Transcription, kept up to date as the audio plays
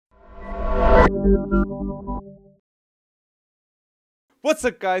What's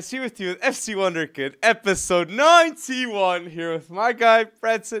up, guys? Here with you with FC Wonderkid, episode 91. Here with my guy,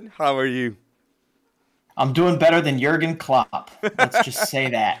 Bredson. How are you? I'm doing better than Jurgen Klopp. Let's just say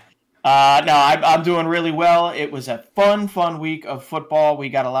that. No, I'm doing really well. It was a fun week of football. We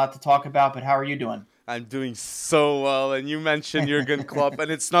got a lot to talk about, but how are you doing? I'm doing so well, and you mentioned Jurgen Klopp,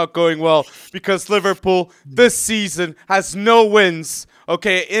 and it's not going well because Liverpool this season has no wins.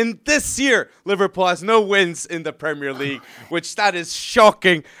 Okay, in this year, Liverpool has no wins in the Premier League, which that is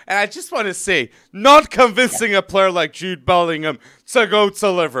shocking. And I just want to say, not convincing a player like Jude Bellingham to go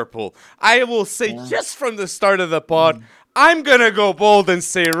to Liverpool. I will say just from the start of the pod, I'm going to go bold and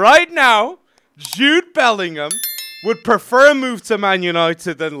say right now, Jude Bellingham would prefer a move to Man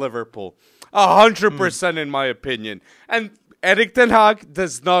United than Liverpool. 100% in my opinion. And Erik ten Hag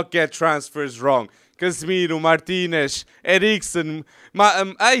does not get transfers wrong. Casemiro, Martinez, Eriksen,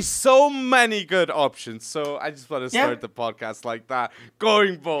 so many good options. So I just want to start the podcast like that,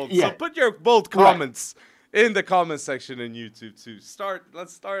 going bold. So put your bold comments in the comment section in YouTube too.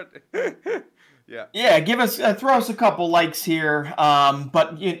 Let's start. Throw us a couple likes here.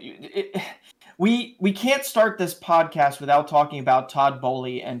 But we can't start this podcast without talking about Todd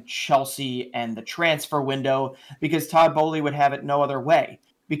Boehly and Chelsea and the transfer window, because Todd Boehly would have it no other way.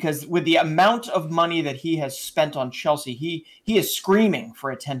 Because with the amount of money that he has spent on Chelsea, he is screaming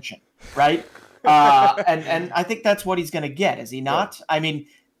for attention, right? And I think that's what he's going to get, is he not? Yeah. I mean,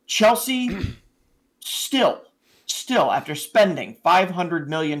 Chelsea still after spending 500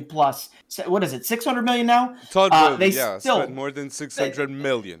 million plus, what is it, 600 million now? Todd Boehly, spent more than 600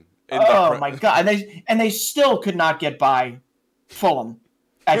 million. My God, and they still could not get by Fulham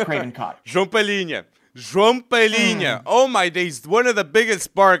at Craven Cottage. João Palhinha. Oh my days, one of the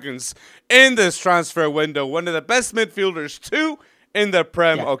biggest bargains in this transfer window. One of the best midfielders too in the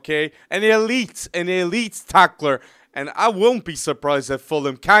Prem, okay? An elite tackler. And I won't be surprised if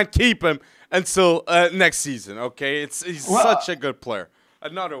Fulham can't keep him until next season, okay? He's such a good player.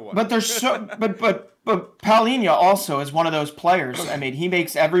 Another one. But there's but Palhinha also is one of those players. I mean, he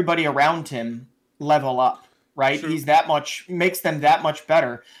makes everybody around him level up. Right, True. Makes them that much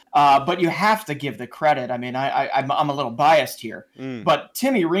better. But you have to give the credit. I mean, I'm a little biased here, but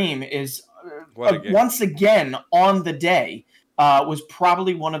Timmy Ream is once again on the day was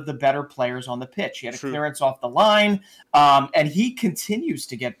probably one of the better players on the pitch. He had a clearance off the line, and he continues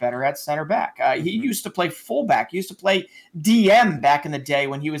to get better at center back. He used to play fullback. He used to play DM back in the day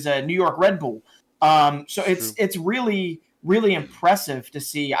when he was a New York Red Bull. So it's really impressive to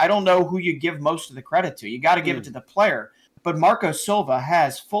see. I don't know who you give most of the credit to. You got to give it to the player. But Marco Silva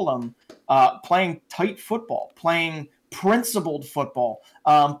has Fulham playing tight football, playing principled football,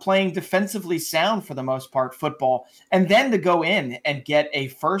 playing defensively sound for the most part football, and then to go in and get a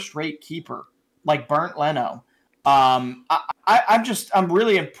first-rate keeper like Bernd Leno. I'm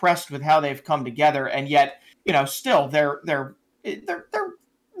really impressed with how they've come together, and yet still they're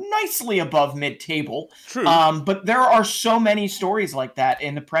nicely above mid-table. True. But there are so many stories like that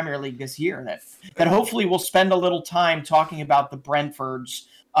in the Premier League this year that hopefully we'll spend a little time talking about the Brentfords,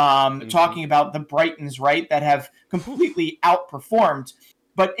 talking about the Brightons, right, that have completely outperformed.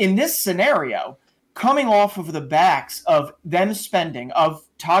 But in this scenario, coming off of the backs of them spending, of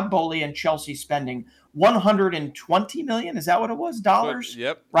Todd Boehly and Chelsea spending 120 million, is that what it was, dollars?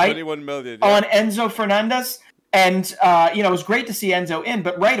 Yep, right? 21 million. Yeah. On Enzo Fernandez. And, it was great to see Enzo in,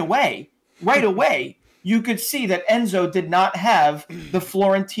 but right away, you could see that Enzo did not have the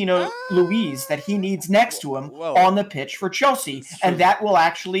Florentino Luis that he needs next to him on the pitch for Chelsea. And that will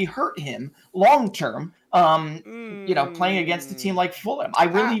actually hurt him long-term, playing against a team like Fulham.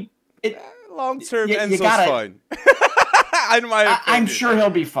 Long-term, Enzo's fine. I'm sure he'll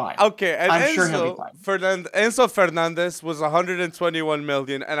be fine. Okay, and I'm sure he'll be fine. Enzo Fernandez was 121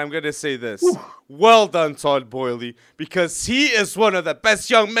 million, and I'm going to say this. Well done, Todd Boehly, because he is one of the best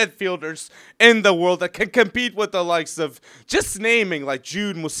young midfielders in the world that can compete with the likes of, just naming, like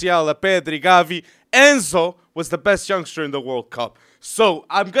Jude, Musiala, Pedri, Gavi. Enzo was the best youngster in the World Cup. So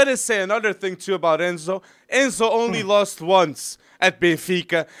I'm going to say another thing, too, about Enzo. Enzo only lost once at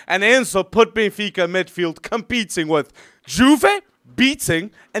Benfica, and Enzo put Benfica midfield competing with Juve,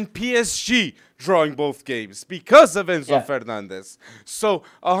 beating, and PSG drawing both games because of Enzo Fernandez. So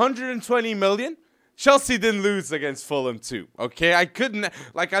 120 million. Chelsea didn't lose against Fulham too, okay?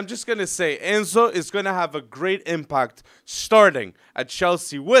 I'm just going to say Enzo is going to have a great impact starting at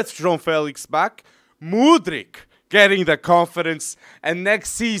Chelsea with João Felix back, Mudryk getting the confidence, and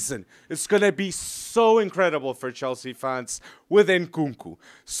next season it's going to be so incredible for Chelsea fans with Nkunku.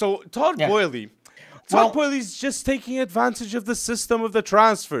 So Todd Boehly, Todd Boehly's just taking advantage of the system of the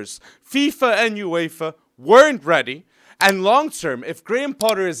transfers. FIFA and UEFA weren't ready. And long term, if Graham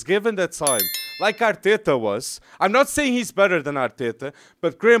Potter is given the time, like Arteta was, I'm not saying he's better than Arteta,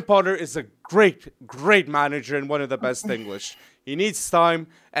 but Graham Potter is a great, great manager and one of the best English. He needs time,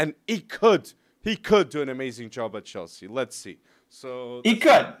 and he could do an amazing job at Chelsea. Let's see. So he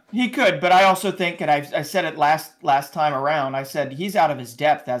could, but I also think, and I said it last time around, I said he's out of his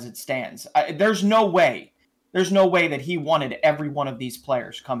depth as it stands. There's no way that he wanted every one of these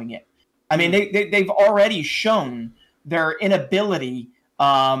players coming in. I mean, they've already shown their inability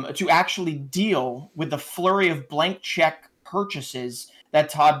to actually deal with the flurry of blank check purchases that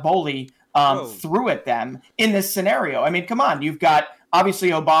Todd Boehly threw at them in this scenario. I mean, come on, you've got obviously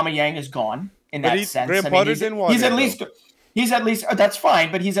Aubameyang is gone in that sense. Graham Potter didn't want he's at least that's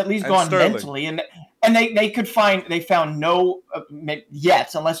fine, but he's at least gone Sterling. mentally, and they found no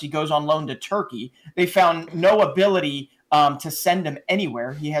yet, unless he goes on loan to Turkey. They found no ability to send him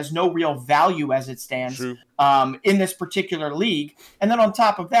anywhere. He has no real value as it stands in this particular league. And then on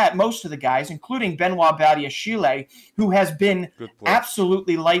top of that, most of the guys, including Benoit Badiashile, who has been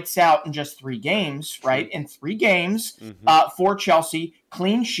absolutely lights out in just 3 games, right? In 3 games for Chelsea,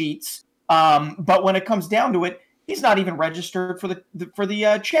 clean sheets. But when it comes down to it, he's not even registered for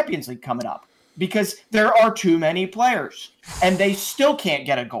the Champions League coming up because there are too many players, and they still can't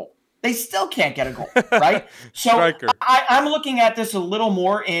get a goal. They still can't get a goal, right? So I'm looking at this a little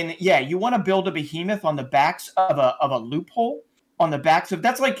more in, you want to build a behemoth on the backs of a loophole, on the backs of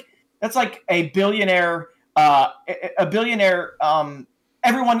that's like a billionaire, everyone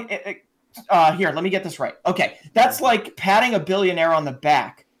here, let me get this right. Okay, that's like patting a billionaire on the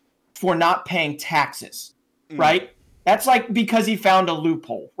back for not paying taxes, right? That's like because he found a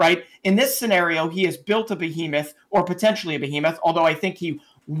loophole, right? In this scenario, he has built a behemoth, or potentially a behemoth, although I think he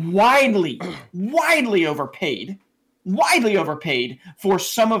widely overpaid for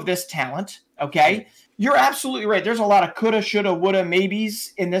some of this talent, okay? You're absolutely right. There's a lot of coulda, shoulda, woulda,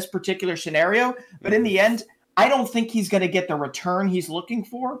 maybes in this particular scenario, but in the end, I don't think he's going to get the return he's looking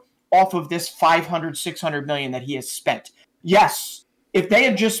for off of this 500, 600 million that he has spent. Yes, if they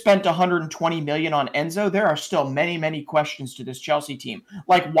had just spent 120 million on Enzo, there are still many, many questions to this Chelsea team.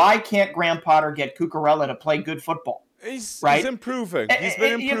 Like, why can't Graham Potter get Cucurella to play good football? He's improving. He's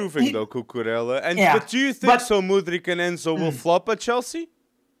been improving, though, Cucurella. But do you think Mudryk and Enzo will flop at Chelsea?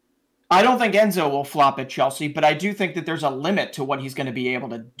 I don't think Enzo will flop at Chelsea, but I do think that there's a limit to what he's going to be able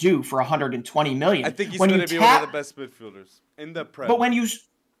to do for 120 million. I think he's going to be one of the best midfielders in the Prem. But when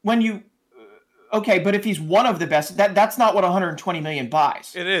you okay, but if he's one of the best, that's not what 120 million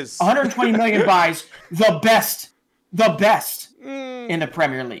buys. It is. 120 million buys the best in the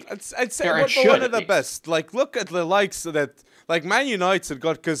Premier League. I'd say one of the best. Like, look at the likes that, like, Man United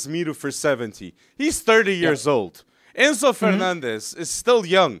got Casemiro for 70. He's 30 years old. Enzo Fernandez is still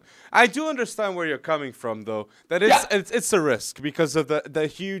young. I do understand where you're coming from, though. That it's a risk because of the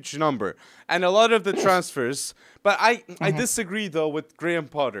huge number and a lot of the transfers. But I disagree, though, with Graham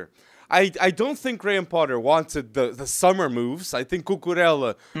Potter. I don't think Graham Potter wanted the summer moves. I think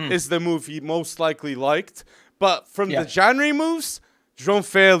Cucurella is the move he most likely liked. But from the January moves, João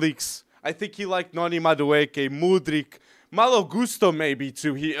Felix, I think he liked Noni Madueke, Mudryk, Malo Gusto maybe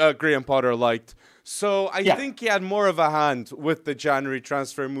too. Graham Potter liked. So I think he had more of a hand with the January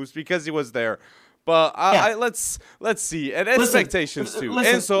transfer moves because he was there. But let's see. And expectations too.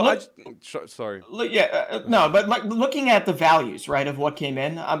 And so sorry. But like looking at the values, right, of what came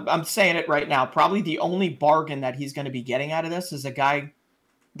in, I'm saying it right now. Probably the only bargain that he's going to be getting out of this is a guy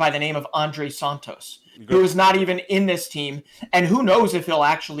by the name of Andre Santos, who is not even in this team, and who knows if he'll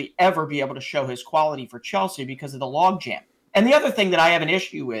actually ever be able to show his quality for Chelsea because of the logjam. And the other thing that I have an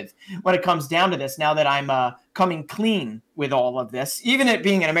issue with when it comes down to this, now that I'm coming clean with all of this, even it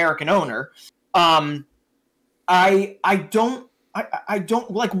being an American owner, I don't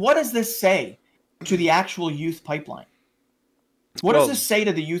like, what does this say to the actual youth pipeline? What does this say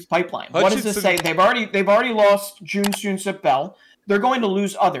to the youth pipeline? What does this say? They've already lost June Soon-Sip-Bell. They're going to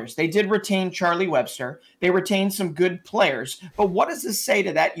lose others. They did retain Charlie Webster. They retained some good players. But what does this say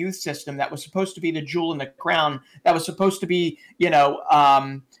to that youth system that was supposed to be the jewel in the crown, that was supposed to be,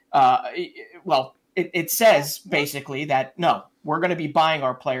 it says basically that, no, we're going to be buying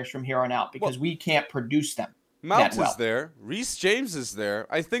our players from here on out because we can't produce them. Mount is there. Reece James is there.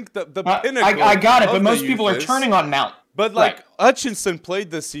 I think the pinnacle. I got it, but most people are turning on Mount. But, Hutchinson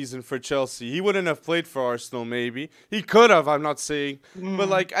played this season for Chelsea. He wouldn't have played for Arsenal, maybe. He could have, I'm not saying.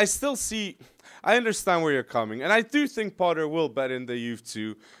 But, I still see... I understand where you're coming. And I do think Potter will bet in the youth,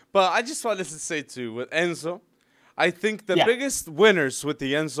 too. But I just wanted to say, too, with Enzo, I think the biggest winners with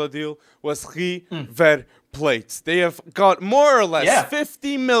the Enzo deal was River Plate. They have got more or less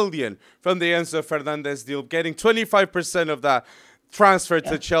 50 million from the Enzo Fernandez deal, getting 25% of that transfer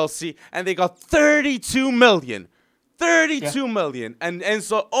to Chelsea, and they got 32 million. 32 million. And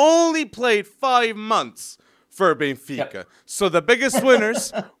Enzo only played 5 months for Benfica. So the biggest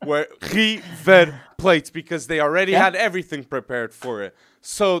winners were River Plate because they already had everything prepared for it.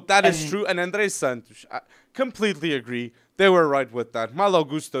 So that is true. And Andrés Santos, I completely agree. They were right with that. Malo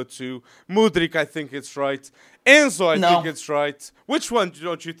Gusto too. Mudryk, I think it's right. Enzo, I think it's right. Which one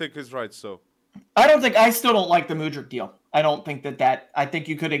don't you think is right, so? I still don't like the Mudryk deal. I don't think I think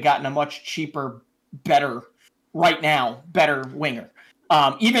you could have gotten a much cheaper, better winger.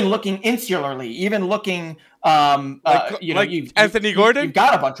 Even looking insularly, even looking, like Anthony Gordon? You've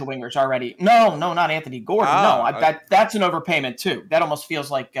got a bunch of wingers already. No, not Anthony Gordon. That's an overpayment too. That almost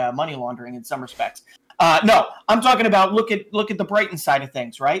feels like money laundering in some respects. No, I'm talking about look at the Brighton side of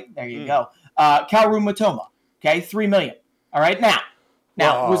things, right? There you go. Kaoru Matoma, okay, 3 million. All right,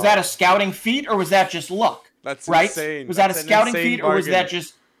 now was that a scouting feat or was that just luck? That's right. Insane. Was that a scouting feat or was that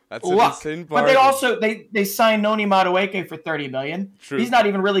just luck? But they also they signed Noni Madueke for 30 million. True. He's not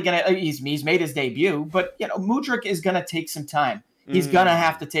even really gonna. He's made his debut, but Mudryk is gonna take some time. He's gonna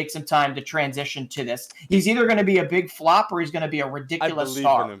have to take some time to transition to this. He's either gonna be a big flop or he's gonna be a ridiculous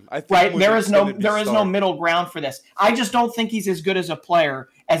star. Right? There is no middle ground for this. I just don't think he's as good as a player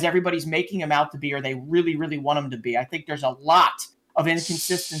as everybody's making him out to be, or they really, really want him to be. I think there's a lot of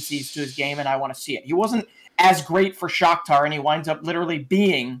inconsistencies to his game, and I want to see it. He wasn't as great for Shakhtar, and he winds up literally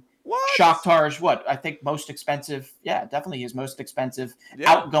being Shakhtar's I think most expensive. Yeah, definitely his most expensive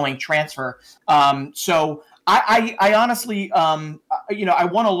outgoing transfer. So I honestly, I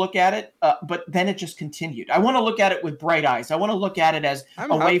want to look at it, but then it just continued. I want to look at it with bright eyes. I want to look at it as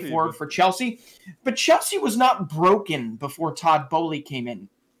a way forward for Chelsea. But Chelsea was not broken before Todd Boehly came in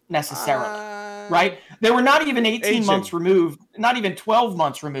necessarily, right? They were not even 18 months removed, not even 12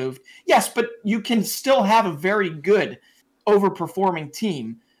 months removed. Yes, but you can still have a very good overperforming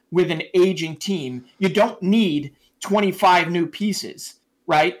team with an aging team. You don't need 25 new pieces,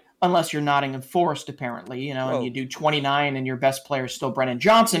 right? Unless you're Nottingham Forest, apparently, and you do 29 and your best player is still Brennan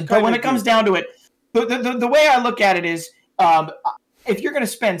Johnson. But when it comes down to it, the way I look at it is if you're going to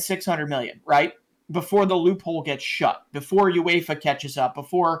spend 600 million, right, before the loophole gets shut, before UEFA catches up,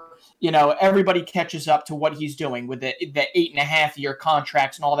 before everybody catches up to what he's doing with the 8.5-year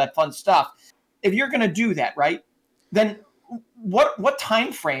contracts and all that fun stuff, if you're going to do that, right, then what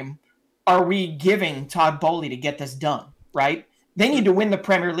time frame are we giving Todd Boehly to get this done, right? They need to win the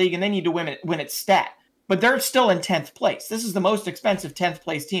Premier League and they need to win it stat. But they're still in 10th place. This is the most expensive 10th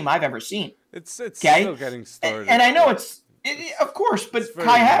place team I've ever seen. It's still getting started. And I know of course, but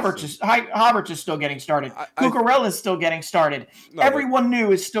Kai Havertz is still getting started. Cucurella is still getting started. Everyone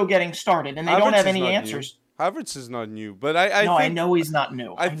new is still getting started, and they don't have any answers. Havertz is not new, but I know he's not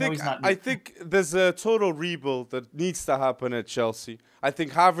new. I think there's a total rebuild that needs to happen at Chelsea. I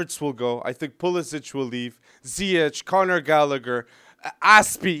think Havertz will go. I think Pulisic will leave. Ziyech, Conor Gallagher,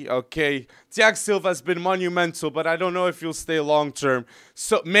 Aspi, okay. Thiago Silva's been monumental, but I don't know if he'll stay long term.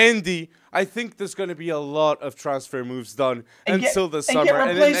 So Mendy, I think there's going to be a lot of transfer moves done until the summer.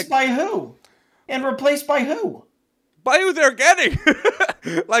 And replaced by who? And replaced by who? By who they're getting.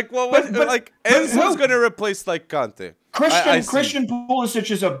 Enzo's going to replace Kante. Christian Pulisic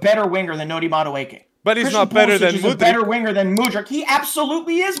is a better winger than Noni Madueke. But he's not better than Mudryk. He's a better winger than Mudryk. He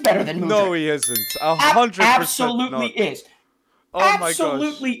absolutely is better than Mudryk. No, he isn't. 100% absolutely is. Oh my gosh.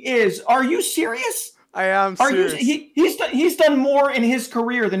 Absolutely is. Are you serious? I am serious. He's done more in his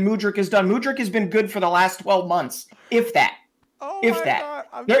career than Mudryk has done. Mudryk has been good for the last 12 months, if that.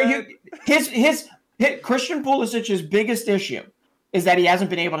 Christian Pulisic's biggest issue is that he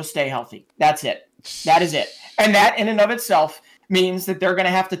hasn't been able to stay healthy. That's it. That is it. And that in and of itself means that they're going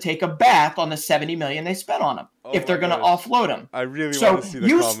to have to take a bath on the 70 million they spent on him if they're going to offload him. I really want to see the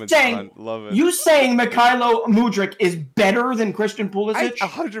comments, man. Love it. You saying Mykhailo Mudryk is better than Christian Pulisic? I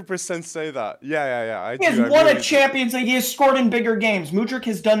 100% say that. Yeah. He has won a Champions League. He has scored in bigger games. Mudryk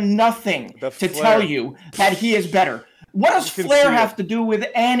has done nothing to tell you that he is better. What does flair have to do with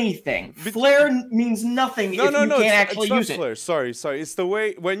anything? Flair means nothing if you can't actually use it. Flair. Sorry. It's the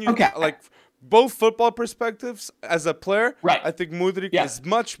way when you both football perspectives as a player. Right. I think Mudryk is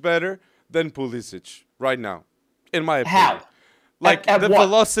much better than Pulisic right now, in my opinion. How? The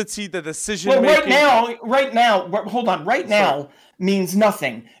velocity, the decision making. Right now, hold on. Right now means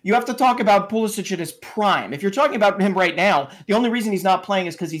nothing. You have to talk about Pulisic at his prime. If you're talking about him right now, the only reason he's not playing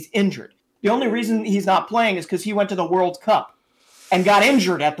is because he's injured. The only reason he's not playing is because he went to the World Cup. and got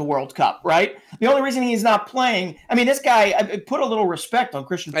injured at the World Cup, right? The only reason he's not playing, I mean, this guy, put a little respect on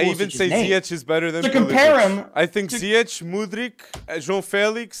Christian Pulisic's name. I even say Ziyech is better than Pulisic. To compare him... I think Ziyech, Mudryk, João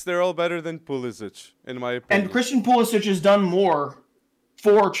Felix, they're all better than Pulisic, in my opinion. And Christian Pulisic has done more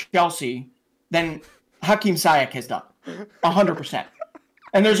for Chelsea than Hakim Ziyech has done. 100%.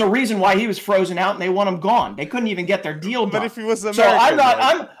 And there's a reason why he was frozen out and they want him gone. They couldn't even get their deal done. But if he was American... So I'm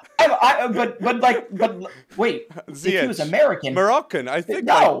not... But wait, Ziyech. If he was American, Moroccan, I think.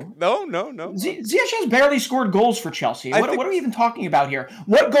 No, Ziyech has barely scored goals for Chelsea. What are we even talking about here?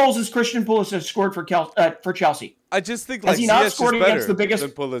 What goals has Christian Pulisic scored for Chelsea? I just think has he not scored against the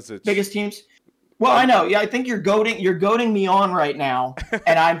biggest teams? Well, I know. Yeah, I think you're goading me on right now,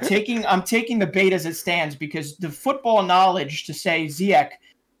 and I'm taking the bait as it stands because the football knowledge to say Ziyech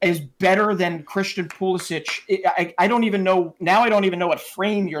is better than Christian Pulisic. I don't even know now. I don't even know what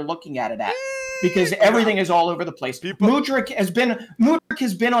frame you're looking at it at because everything is all over the place. Mudryk has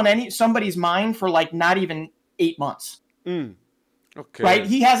been on somebody's mind for like not even 8 months. Okay. Right?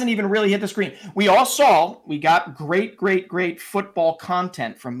 He hasn't even really hit the screen. We got great football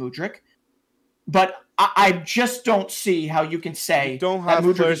content from Mudryk, but I just don't see how you can say that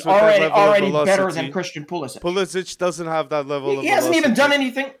Mudryk is already better than Christian Pulisic. Pulisic doesn't have that level of velocity. He hasn't even done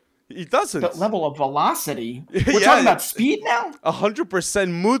anything. He doesn't. The level of velocity? We're talking about speed now? 100%.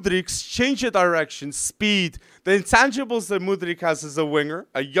 Mudryk's change of direction, speed, the intangibles that Mudryk has as a winger,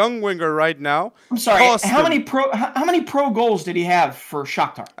 a young winger right now. I'm sorry, how many pro goals did he have for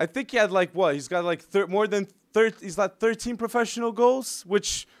Shakhtar? I think he had He's got like more than 30. He's got 13 professional goals,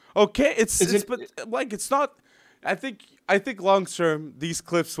 which... Okay, it's not. I think long term these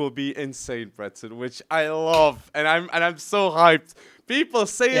clips will be insane, Breton, which I love, and I'm so hyped. People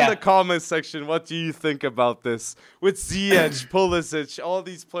say in the comment section, what do you think about this? With Ziyech, Pulisic, all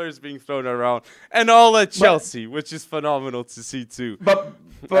these players being thrown around, and all at Chelsea, which is phenomenal to see too. But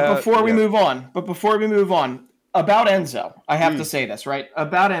before we move on, about Enzo, I have to say this, right?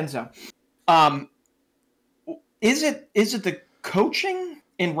 About Enzo, is it the coaching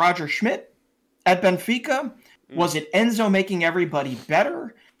in Roger Schmidt at Benfica? Was it Enzo making everybody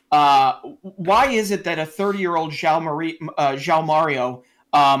better? Why is it that a 30-year-old João Mario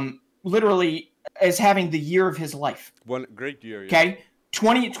literally is having the year of his life? One great year. Okay,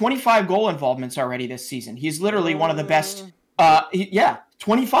 25 goal involvements already this season. He's literally one of the best.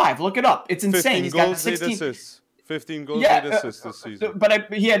 25. Look it up. It's insane. He's got 16 assists. 15 goals, 8 assists this season.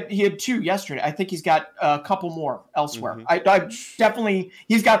 But he had 2 yesterday. I think he's got a couple more elsewhere. I definitely,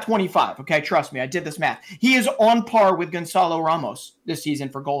 he's got 25. Okay, trust me, I did this math. He is on par with Gonzalo Ramos this season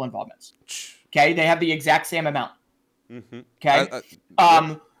for goal involvements. Okay, they have the exact same amount. Okay,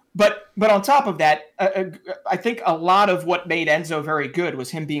 but on top of that, I think a lot of what made Enzo very good was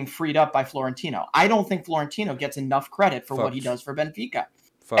him being freed up by Florentino. I don't think Florentino gets enough credit for what he does for Benfica.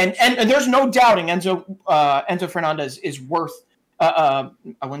 And there's no doubting Enzo Fernandez is worth, I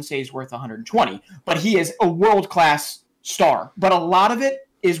wouldn't say he's worth 120, but he is a world-class star. But a lot of it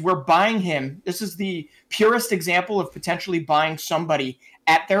is we're buying him. This is the purest example of potentially buying somebody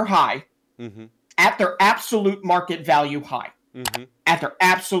at their high, at their absolute market value high, at their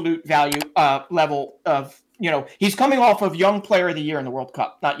absolute value level of, he's coming off of Young Player of the Year in the World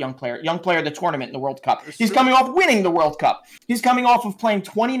Cup. Not Young Player of the Tournament in the World Cup. He's coming off winning the World Cup. He's coming off of playing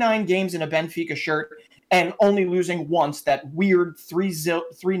 29 games in a Benfica shirt and only losing once, that weird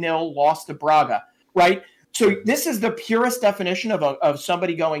 3-0 loss to Braga, right? So this is the purest definition of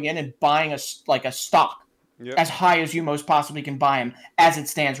somebody going in and buying a stock as high as you most possibly can buy him as it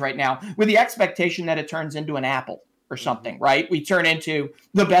stands right now, with the expectation that it turns into an Apple or something, right? We turn into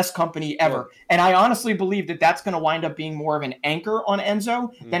the best company ever. And I honestly believe that that's going to wind up being more of an anchor on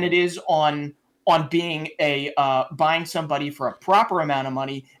Enzo than it is on being a buying somebody for a proper amount of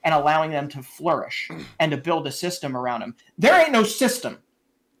money and allowing them to flourish and to build a system around him. There ain't no system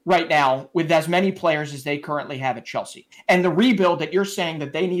right now with as many players as they currently have at Chelsea. And the rebuild that you're saying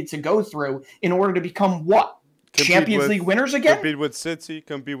that they need to go through in order to become what? Champions League winners again? Compete with City,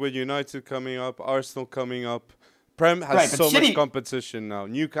 compete with United coming up, Arsenal coming up. Prem has much competition now.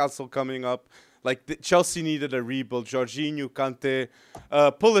 Newcastle coming up. Chelsea needed a rebuild. Jorginho, Kante,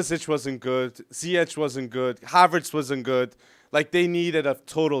 Pulisic wasn't good. Ziyech wasn't good. Havertz wasn't good. They needed a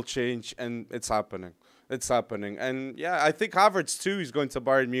total change, and it's happening. It's happening. And, I think Havertz, too, he's going to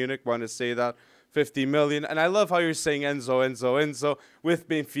Bayern Munich. Want to say that. 50 million. And I love how you're saying Enzo with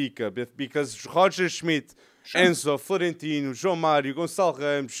Benfica. Because Roger Schmidt, Enzo, Florentino, João Mário, Gonçalo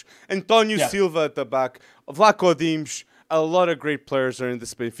Ramos, António Silva at the back, Vlaco Dimos, a lot of great players are in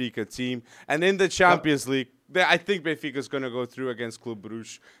this Benfica team. And in the Champions League, I think Benfica is going to go through against Club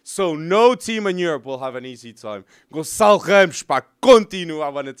Brugge. So no team in Europe will have an easy time. Gonçalo Ramos, pá, continue. I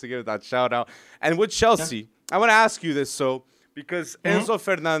wanted to give that shout out. And with Chelsea, I want to ask you this, because Enzo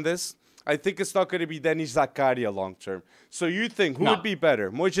Fernandez, I think it's not going to be Denis Zakaria long term. So you think who would be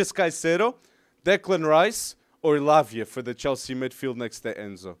better, Moises Caicedo, Declan Rice, or Lavia for the Chelsea midfield next to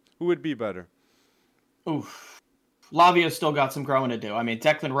Enzo? Who would be better? Oof. Lavia's still got some growing to do. I mean,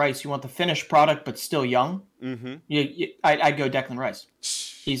 Declan Rice, you want the finished product, but still young. I'd go Declan Rice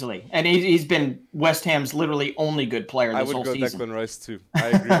easily. And he's been West Ham's literally only good player this whole season. I would go Declan Rice too. I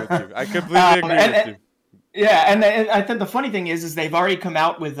agree with you. I completely agree with you. Yeah, and I think the funny thing is they've already come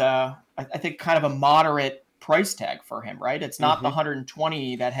out with, I think, kind of a moderate price tag for him, right? It's not the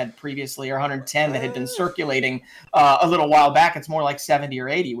 120 that had previously or 110 that had been circulating a little while back. It's more like 70 or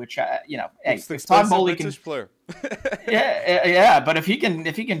 80, which if Todd Bowley can player. yeah, but if he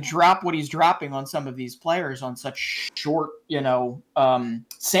can drop what he's dropping on some of these players on such short,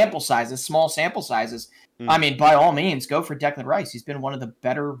 sample sizes, small sample sizes, I mean, by all means, go for Declan Rice. He's been one of the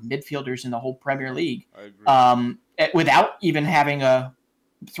better midfielders in the whole Premier League. I agree. Without even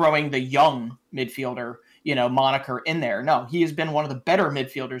throwing the young midfielder moniker in there. No, he has been one of the better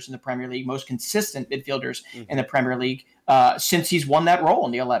midfielders in the Premier League, most consistent midfielders in the Premier League since he's won that role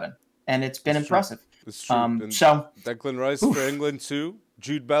in the 11. And it's been impressive. It's true. So Declan Rice for England too,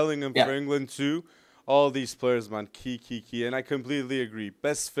 Jude Bellingham for England too. All these players, man, key. And I completely agree.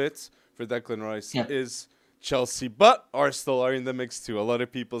 Best fit for Declan Rice is Chelsea. But Arsenal are in the mix too. A lot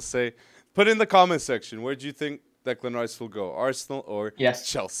of people say, put in the comment section, where do you think Declan Rice will go, Arsenal or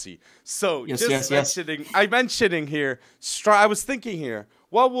Chelsea? So I mentioning here, I was thinking here,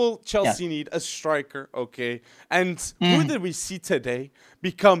 what will Chelsea need? A striker, okay? And who did we see today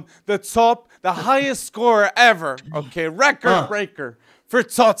become the highest scorer ever, okay? Record breaker for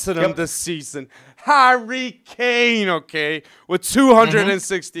Tottenham this season. Harry Kane, okay, with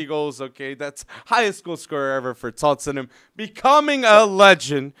 260 goals, okay? That's highest goal scorer ever for Tottenham, becoming a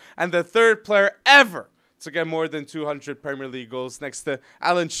legend and the third player ever to get more than 200 Premier League goals next to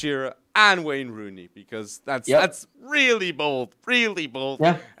Alan Shearer and Wayne Rooney, because that's really bold.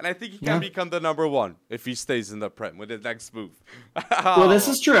 Yeah. And I think he can become the number one if he stays in the Prem with his next move. Well, this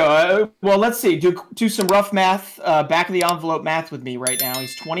is true. Well, let's see. Do some rough math, back of the envelope math with me right now.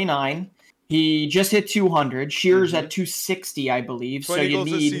 He's 29. He just hit 200. Shearer's at 260, I believe. So you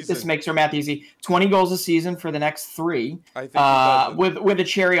need, this makes our math easy, 20 goals a season for the next 3, I think with a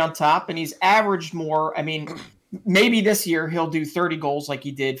cherry on top. And he's averaged more. I mean, maybe this year he'll do 30 goals like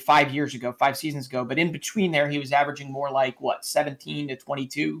he did 5 seasons ago. But in between there, he was averaging more like, 17 to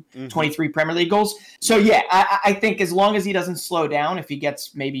 22, 23 Premier League goals. So, yeah, I think as long as he doesn't slow down, if he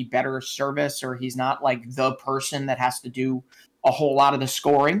gets maybe better service or he's not like the person that has to do a whole lot of the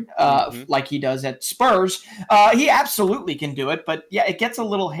scoring like he does at Spurs, he absolutely can do it. But, yeah, it gets a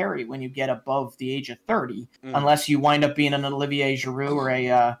little hairy when you get above the age of 30, unless you wind up being an Olivier Giroud or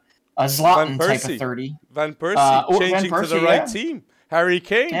a Zlatan type of 30. Van Persie, changing to the right team. Harry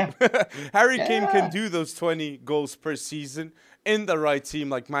Kane. Yeah. Harry Kane can do those 20 goals per season in the right team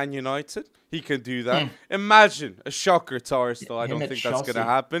like Man United. He can do that. Imagine a shocker to Arsenal. I don't think that's going to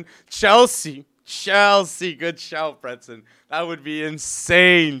happen. Chelsea, good shout, Breton. That would be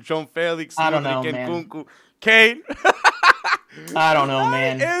insane. John Felix, I don't know, man. Kane. I don't know,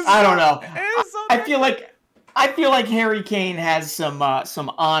 man. I don't know. I feel like Harry Kane has some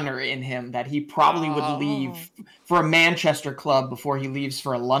honor in him that he probably would leave for a Manchester club before he leaves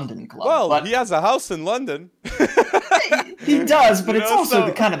for a London club. Well, but he has a house in London. He does, but it's also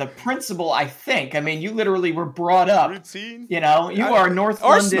the kind of the principle, I think. I mean, you literally were brought up. Routine. You are North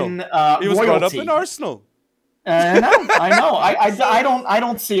Arsenal. London he was royalty. brought up in Arsenal. I know. I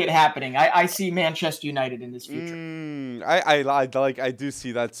don't see it happening. I see Manchester United in this future. I do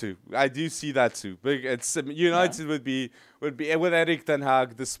see that too. But it's United would be with Eric Ten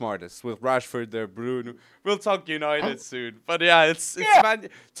Hag the smartest. With Rashford there, Bruno. We'll talk United soon. But yeah, it's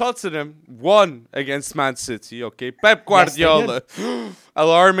Tottenham won against Man City. Okay, Pep Guardiola,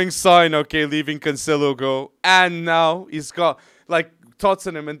 alarming sign. Okay, leaving Cancelo go, and now he's got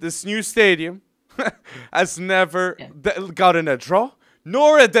Tottenham in this new stadium. Has never gotten a draw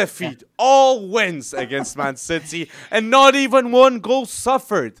nor a defeat. All wins against Man City, and not even one goal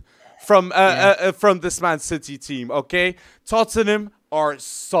suffered from this Man City team. Okay, Tottenham are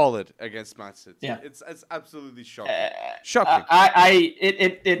solid against Man City. Yeah. It's absolutely shocking. Shocking.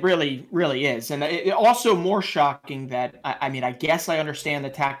 It really is, and it also more shocking that I guess I understand the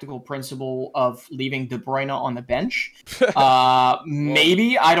tactical principle of leaving De Bruyne on the bench.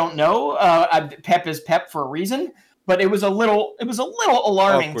 Maybe I don't know. Pep is Pep for a reason. But it was a little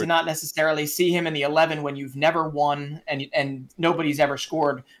alarming Awkward. to not necessarily see him in the 11 when you've never won and nobody's ever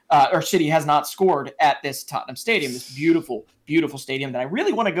scored, or City has not scored at this Tottenham Stadium, this beautiful, beautiful stadium that I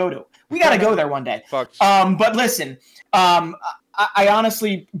really want to go to. We got to go there one day. But listen, I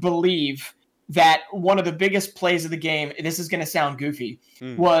honestly believe that one of the biggest plays of the game, this is going to sound goofy,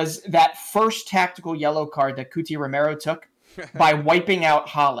 was that first tactical yellow card that Cuti Romero took by wiping out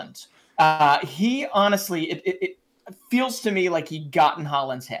Haaland. He honestly, it feels to me like he got in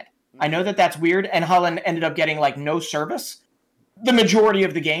Haaland's head. I know that that's weird, and Haaland ended up getting like no service the majority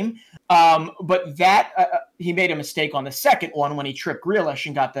of the game. But that he made a mistake on the second one when he tripped Grealish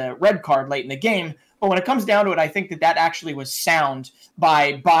and got the red card late in the game. But when it comes down to it, I think that actually was sound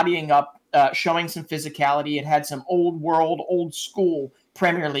by bodying up, showing some physicality. It had some old school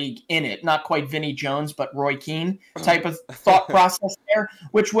Premier League in it. Not quite Vinnie Jones, but Roy Keane type of thought process there,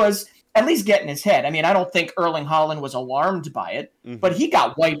 which was at least get in his head. I mean, I don't think Erling Haaland was alarmed by it, but he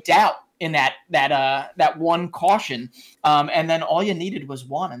got wiped out in that one caution. And then all you needed was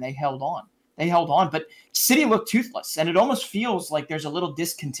one, and they held on. But City looked toothless, and it almost feels like there's a little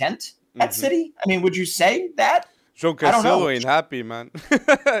discontent at City. I mean, would you say that? João Cancelo ain't happy, man.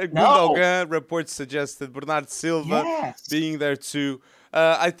 Gundogan reports suggested Bernardo Silva being there too.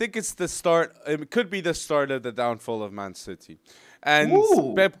 I think it's the start. It could be the start of the downfall of Man City. And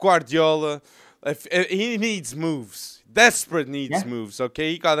Pep Guardiola, he needs moves. Desperate needs moves,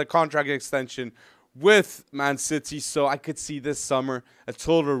 okay? He got a contract extension with Man City, so I could see this summer a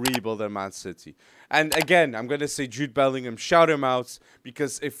total rebuild at Man City. And again, I'm going to say Jude Bellingham, shout him out,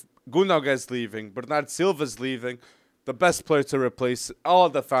 because if Gundogan's leaving, Bernardo Silva's leaving, the best player to replace all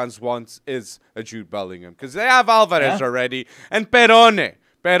the fans want is a Jude Bellingham, because they have Alvarez already, and Perone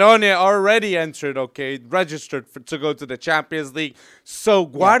already entered, okay, registered to go to the Champions League. So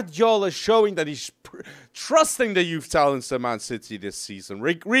Guardiola showing that he's trusting the youth talents of Man City this season.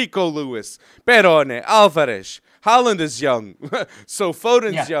 Rico Lewis, Perone, Alvarez. Haaland is young. So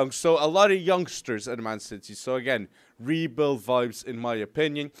Foden's young. So a lot of youngsters at Man City. So again, rebuild vibes in my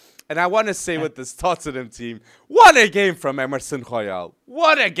opinion. And I want to say with this Tottenham team, what a game from Emerson Royal.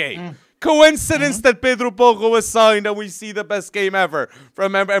 What a game. Coincidence that Pedro Porro was signed and we see the best game ever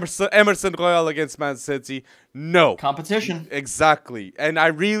from Emerson Royal against Man City? No. Competition. Exactly. And I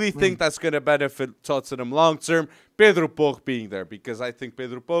really think that's going to benefit Tottenham long term, Pedro Porro being there, because I think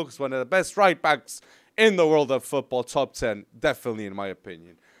Pedro Porro is one of the best right backs in the world of football, top 10, definitely in my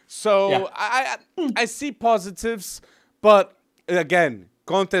opinion. So I see positives, but again,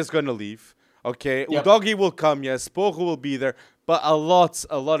 Conte is going to leave. Okay, Udogie will come, yes, Porro will be there. But a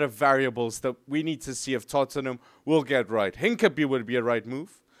lot of variables that we need to see if Tottenham will get right. Hincapie would be a right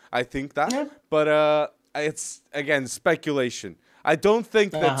move. I think that. Yeah. But it's, again, speculation. I don't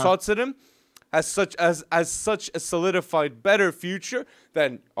think that Tottenham has such a solidified better future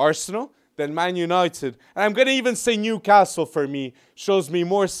than Arsenal, than Man United. And I'm going to even say Newcastle, for me, shows me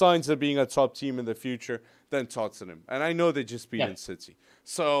more signs of being a top team in the future than Tottenham. And I know they just beat in City.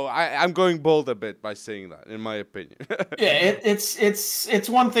 So I'm going bold a bit by saying that, in my opinion. It's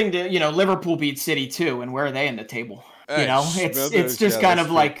one thing to, Liverpool beat City too, and where are they in the table? It's just kind of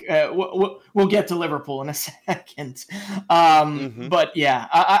like we'll get to Liverpool in a second. But yeah,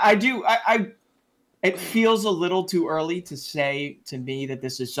 I do. It feels a little too early to say to me that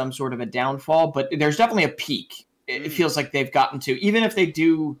this is some sort of a downfall, but there's definitely a peak. It feels like they've gotten to, even if they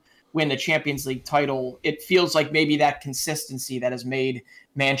do win the Champions League title, it feels like maybe that consistency that has made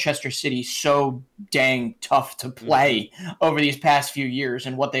Manchester City so dang tough to play over these past few years,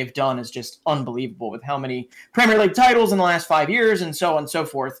 and what they've done is just unbelievable with how many Premier League titles in the last 5 years and so on and so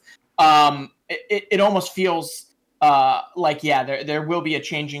forth. It almost feels like, there will be a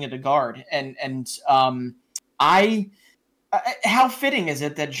changing of the guard. And how fitting is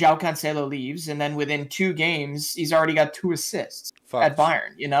it that João Cancelo leaves, and then within 2 games, he's already got 2 assists at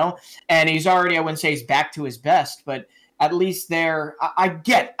Bayern, And he's already, I wouldn't say he's back to his best, but at least there, I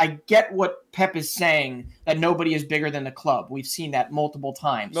get what Pep is saying, that nobody is bigger than the club. We've seen that multiple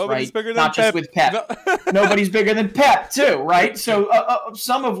times, Nobody's bigger than Not Pep. just with Pep. No. Nobody's bigger than Pep, too, right? So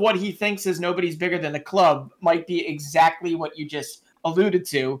some of what he thinks is nobody's bigger than the club might be exactly what you just alluded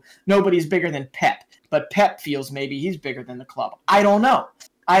to. Nobody's bigger than Pep. But Pep feels maybe he's bigger than the club. I don't know.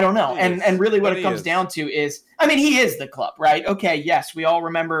 And really what it comes down to is, he is the club, right? Okay, yes, we all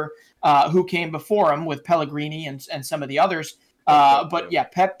remember who came before him with Pellegrini and some of the others. But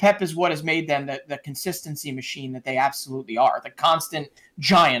Pep is what has made them the consistency machine that they absolutely are. The constant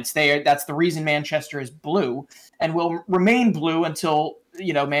giants. That's the reason Manchester is blue and will remain blue until,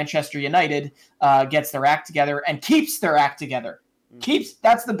 Manchester United gets their act together and keeps their act together.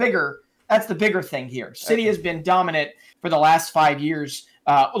 That's the bigger That's the bigger thing here. City has been dominant for the last 5 years,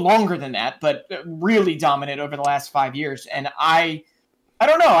 longer than that, but really dominant over the last 5 years. And I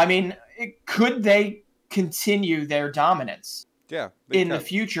don't know. I mean, could they continue their dominance? Yeah, in the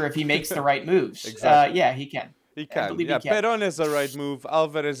future if he makes the right moves. Exactly. Yeah, he can. He can. Yeah, Perón is the right move.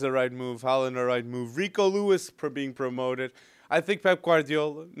 Alvarez is the right move. Haaland the right move. Rico Lewis being promoted. I think Pep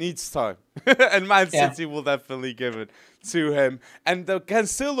Guardiola needs time. And Man City will definitely give it to him. And the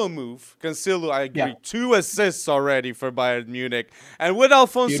Cancelo move, I agree, 2 assists already for Bayern Munich. And with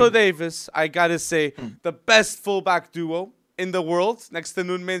Alphonso Davies, I got to say, the best fullback duo in the world, next to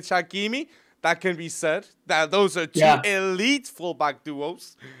Nunez Hakimi. That can be said. That those are 2 elite fullback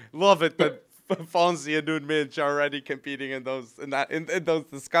duos. Love it that Fonzie and Nunez are already competing in those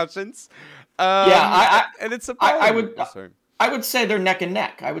discussions. And it's a I would say they're neck and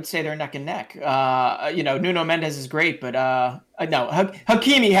neck. Nuno Mendes is great, but no,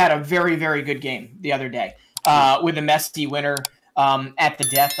 Hakimi had a very, very good game the other day with a Messi winner at the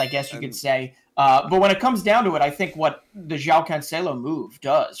death, I guess you could say. But when it comes down to it, I think what the João Cancelo move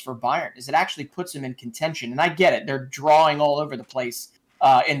does for Bayern is it actually puts them in contention. And I get it. They're drawing all over the place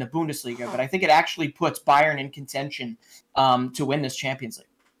in the Bundesliga. But I think it actually puts Bayern in contention to win this Champions League.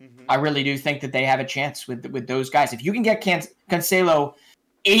 Mm-hmm. I really do think that they have a chance with those guys. If you can get Cancelo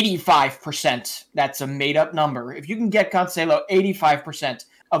 85%, that's a made-up number. If you can get Cancelo 85%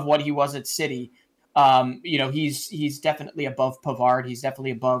 of what he was at City, he's definitely above Pavard. He's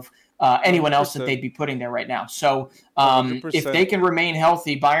definitely above anyone else that they'd be putting there right now. So if they can remain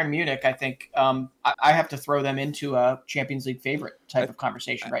healthy, Bayern Munich, I think I have to throw them into a Champions League favorite type of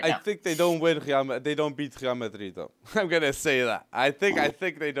conversation now. I think they don't they don't beat Real Madrid though. I'm gonna say that. I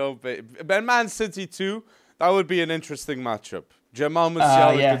think they don't beat. But Man City too. That would be an interesting matchup. Jamal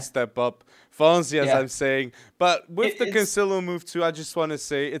Musiala could step up. Fonzie, as I'm saying. But with the Cancelo move too, I just want to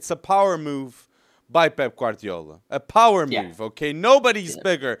say it's a power move by Pep Guardiola. A power move, okay? Nobody's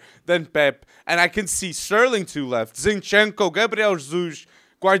bigger than Pep. And I can see Sterling to left, Zinchenko, Gabriel Jesus.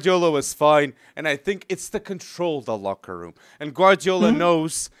 Guardiola was fine. And I think it's to control the locker room. And Guardiola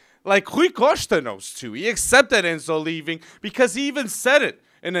knows, like Rui Costa knows too. He accepted Enzo leaving because he even said it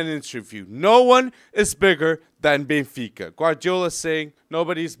in an interview. No one is bigger than Benfica. Guardiola saying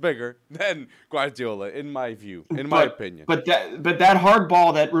nobody's bigger than Guardiola, in my view, my opinion. But that hard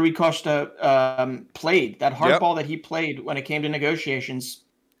ball that Rui Costa played, that hard ball that he played when it came to negotiations,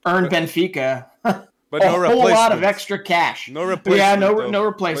 earned Benfica a whole lot of extra cash. No replacement. Yeah, no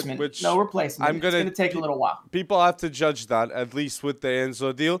replacement. No replacement. It's going to take a little while. People have to judge that, at least with the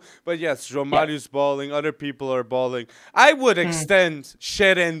Enzo deal. But yes, Romario's balling. Other people are balling. I would extend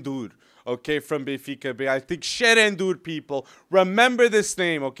Sherendur, okay, from Benfica. I think Sherendur, people, remember this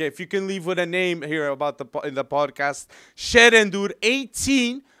name, okay? If you can leave with a name here in the podcast, Sherendur,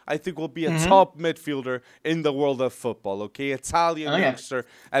 18. I think will be a top midfielder in the world of football, okay? Italian youngster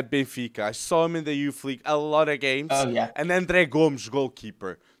at Benfica. I saw him in the youth league a lot of games. And André Gomes,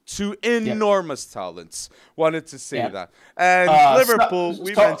 goalkeeper. 2 enormous talents. Wanted to say that. And Liverpool,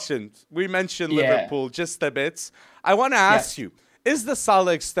 we mentioned Liverpool just a bit. I want to ask you, is the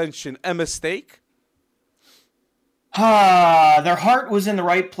Salah extension a mistake? Their heart was in the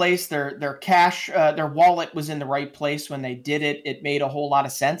right place. Their cash, their wallet was in the right place when they did it. It made a whole lot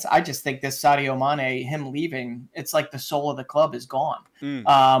of sense. I just think this Sadio Mane, him leaving, it's like the soul of the club is gone. So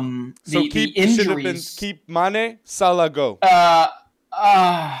the injuries. Keep Mane, Salah go.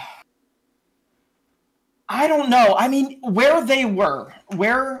 I don't know. I mean, where they were,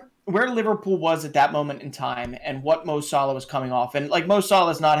 where Liverpool was at that moment in time, and what Mo Salah was coming off, and like Mo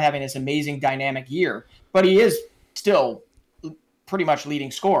Salah is not having this amazing dynamic year, but he is still pretty much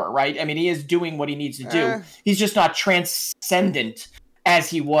leading scorer, right? I mean, he is doing what he needs to do. He's just not transcendent as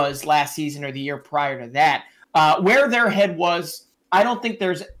he was last season or the year prior to that. Where their head was, I don't think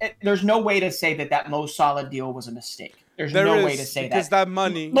there's no way to say that Mo Salah deal was a mistake. There's no way to say that. Because that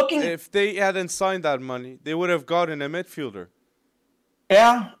money, if they hadn't signed that money, they would have gotten a midfielder.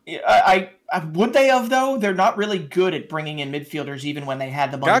 Yeah, I would they have, though? They're not really good at bringing in midfielders even when they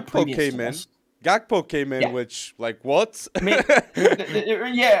had the money Gakpo came in, which, like, what? I mean,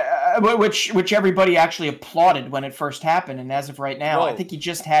 which everybody actually applauded when it first happened. And as of right now, I think he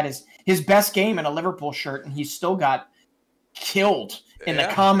just had his best game in a Liverpool shirt, and he still got killed in the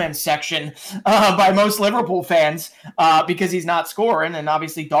comments section by most Liverpool fans because he's not scoring. And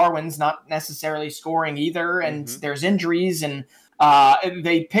obviously Darwin's not necessarily scoring either. And there's injuries, and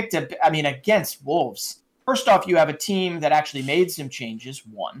they picked against Wolves. First off, you have a team that actually made some changes,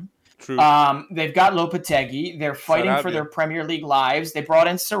 one. True. They've got Lopetegui. They're fighting for their Premier League lives. They brought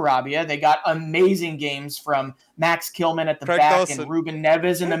in Sarabia. They got amazing games from Max Kilman at the back Dawson. and Ruben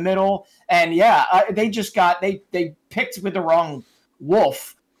Neves in the middle. And they picked with the wrong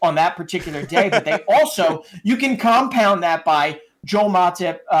wolf on that particular day. But they also, you can compound that by Joe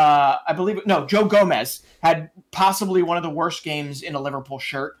Matip, Joe Gomez had possibly one of the worst games in a Liverpool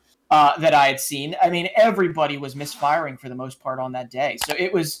shirt that I had seen. I mean, everybody was misfiring for the most part on that day. So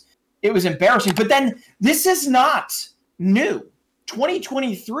it was embarrassing. But then this is not new.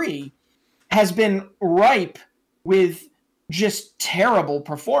 2023 has been ripe with just terrible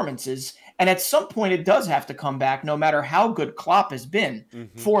performances. And at some point, it does have to come back, no matter how good Klopp has been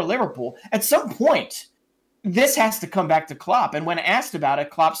for Liverpool. At some point, this has to come back to Klopp. And when asked about it,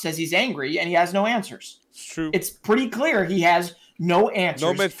 Klopp says he's angry and he has no answers. It's true. It's pretty clear he has no answers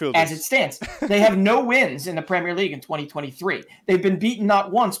no midfielders. As it stands. They have no wins in the Premier League in 2023. They've been beaten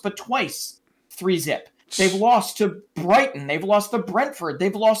not once, but twice, 3-0. They've lost to Brighton. They've lost to Brentford.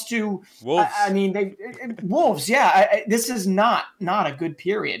 They've lost to Wolves. Wolves. Yeah, this is not a good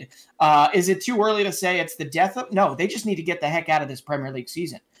period. Is it too early to say it's the death of? No, they just need to get the heck out of this Premier League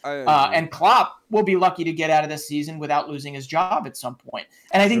season. And Klopp will be lucky to get out of this season without losing his job at some point.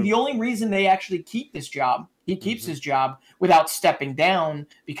 And I think the only reason they actually keep this job, he keeps his job without stepping down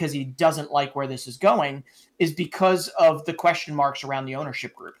because he doesn't like where this is going, is because of the question marks around the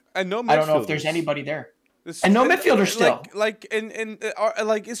ownership group. And no midfielders. I don't know if there's anybody there. And no midfielder still. Like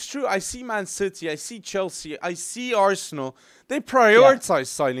it's true. I see Man City, I see Chelsea, I see Arsenal. They prioritize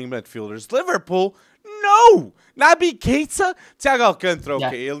signing midfielders. Liverpool, no. Naby Keita, Thiago Alcantara,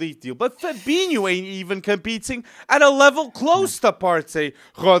 okay, elite deal. But Fabinho ain't even competing at a level close to Partey,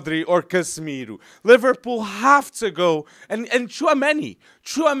 Rodri, or Casemiro. Liverpool have to go. And Tchouaméni,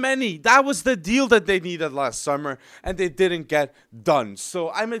 that was the deal that they needed last summer, and they didn't get done.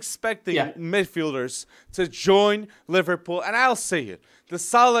 So I'm expecting midfielders to join Liverpool. And I'll say it, the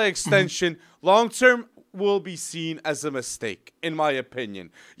Salah extension, long-term, will be seen as a mistake, in my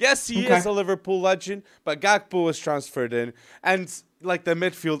opinion. Yes, he is a Liverpool legend, but Gakpo was transferred in, and like the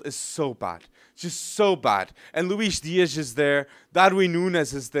midfield is so bad. Just so bad. And Luis Diaz is there, Darwin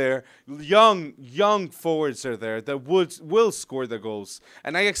Núñez is there, young forwards are there that will score the goals.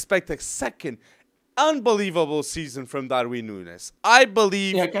 And I expect a second unbelievable season from Darwin Núñez. I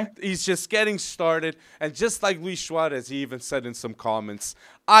believe he's just getting started, and just like Luis Suarez, he even said in some comments,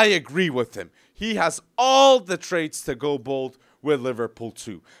 I agree with him. He has all the traits to go bold with Liverpool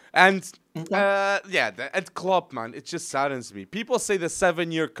too. And and Klopp, man, it just saddens me. People say the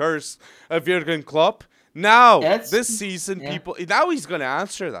 7-year curse of Jurgen Klopp. Now, this season, now he's going to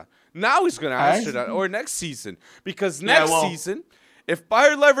answer that. Or next season. Because next season, if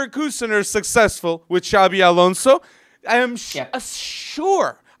Bayer Leverkusen are successful with Xabi Alonso, I am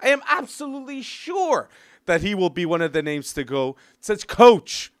absolutely sure that he will be one of the names to go to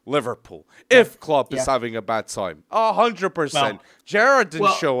coach Liverpool if Klopp is having a bad time. 100%. Well, Gerrard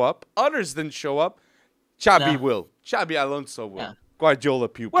didn't show up. Others didn't show up. Xabi will. Xabi Alonso will. Yeah. Guardiola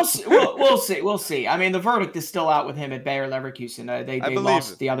pupil. We'll see. I mean, the verdict is still out with him at Bayer Leverkusen. They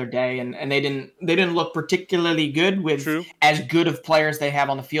lost the other day, and they didn't look particularly good with as good of players they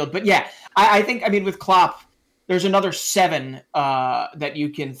have on the field. But yeah, I think with Klopp, there's another 7 that you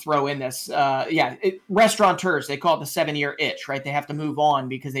can throw in this. Restaurateurs, they call it the 7-year itch, right? They have to move on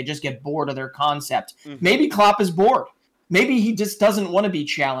because they just get bored of their concept. Maybe Klopp is bored. Maybe he just doesn't want to be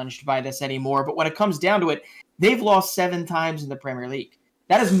challenged by this anymore. But when it comes down to it, they've lost 7 times in the Premier League.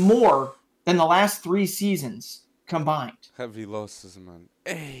 That is more than the last 3 seasons combined. Heavy losses, man.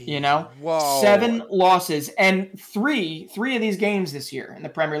 Hey, 7 losses. And three of these games this year in the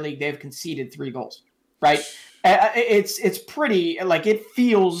Premier League, they've conceded 3 goals, right? It's pretty, it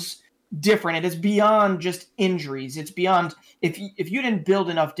feels different. It is beyond just injuries. It's beyond, if you didn't build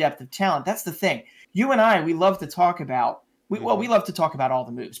enough depth of talent, that's the thing. You and I, we love to talk about, we love to talk about all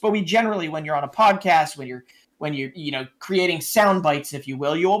the moves, but we generally, when you're on a podcast, when you're creating sound bites, if you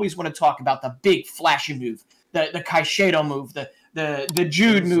will, you always want to talk about the big flashy move, the Caicedo move, the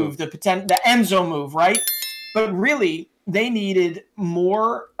Jude move, the Enzo move, right? But really, they needed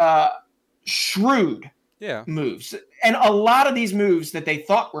more shrewd moves. And a lot of these moves that they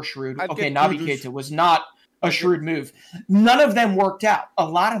thought were shrewd, Naby Keita was not a shrewd move. None of them worked out. A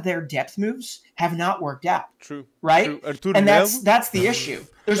lot of their depth moves have not worked out. True. Right? True. And that's the issue.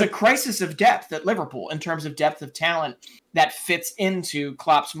 There's a crisis of depth at Liverpool in terms of depth of talent that fits into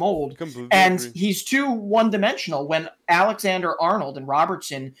Klopp's mold. Completely he's too one-dimensional. When Alexander-Arnold and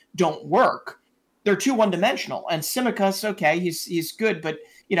Robertson don't work, they're too one-dimensional. And Tsimikas, he's good, but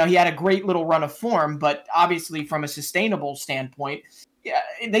he had a great little run of form, but obviously from a sustainable standpoint,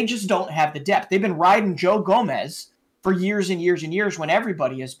 they just don't have the depth. They've been riding Joe Gomez for years and years and years when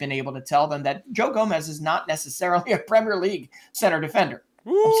everybody has been able to tell them that Joe Gomez is not necessarily a Premier League center defender.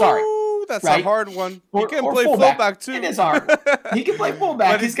 I'm sorry. That's right? a hard one. He can play fullback too. It is hard. He can play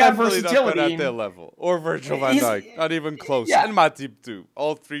fullback. But he's got versatility. Not at their level. Or Virgil van Dijk. Not even close. Yeah. And Matip too.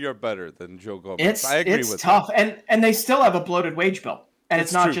 All three are better than Joe Gomez. I agree with that. It's tough. And they still have a bloated wage bill. And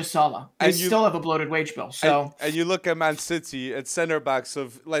it's not just Salah. They still have a bloated wage bill. So and you look at Man City at center backs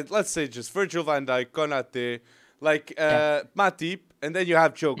of, like, let's say just Virgil van Dijk, Konate, like Matip, and then you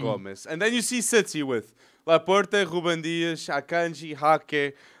have Joe Gomez. And then you see City with Laporte, Ruben Dias, Akanji,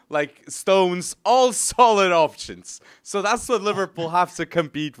 Hake, like Stones, all solid options. So that's what Liverpool have to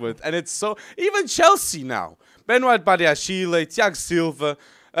compete with. And it's so, even Chelsea now. Benoit Badiashile, Thiago Silva,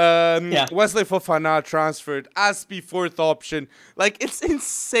 Wesley Fofana transferred, Aspi fourth option. Like, it's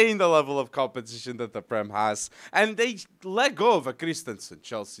insane the level of competition that the Prem has. And they let go of a Christensen,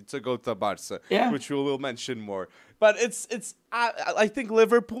 Chelsea, to go to Barca, which we will mention more. But I think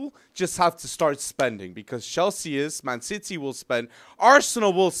Liverpool just have to start spending, because Chelsea is, Man City will spend,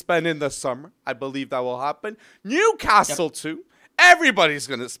 Arsenal will spend in the summer. I believe that will happen. Newcastle too. Everybody's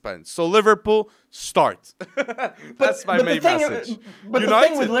going to spend. So Liverpool, start. That's my main message. But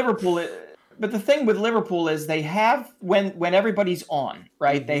the thing with Liverpool is they have, when everybody's on,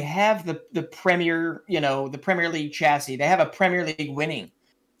 right? They have the Premier, the Premier League chassis. They have a Premier League winning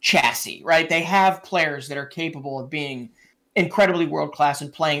chassis, right? They have players that are capable of being incredibly world-class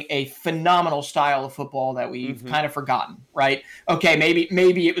and playing a phenomenal style of football that we've kind of forgotten, right? Okay,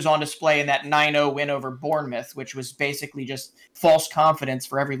 maybe it was on display in that 9-0 win over Bournemouth, which was basically just false confidence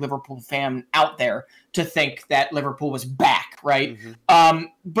for every Liverpool fan out there to think that Liverpool was back, right?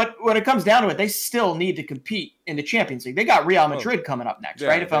 But when it comes down to it, they still need to compete in the Champions League. They got Real Madrid coming up next,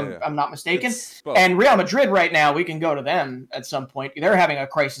 right? If I'm not mistaken. And Real Madrid right now, we can go to them at some point. They're having a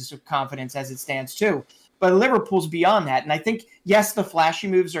crisis of confidence as it stands too. But Liverpool's beyond that. And I think, yes, the flashy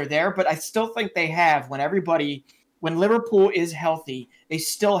moves are there, but I still think they have, when Liverpool is healthy, they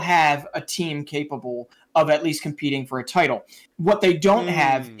still have a team capable of at least competing for a title. What they don't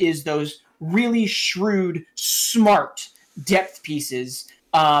have is those really shrewd, smart depth pieces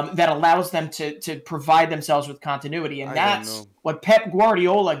that allows them to provide themselves with continuity. And that's what Pep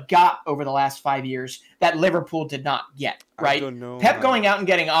Guardiola got over the last 5 years that Liverpool did not get, right? Pep going out and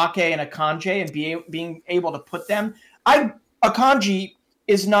getting Ake and Akanji and being able to put them. Akanji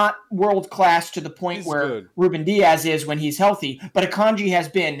is not world-class to the point where Ruben Diaz is when he's healthy, but Akanji has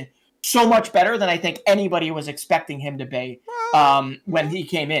been so much better than I think anybody was expecting him to be when he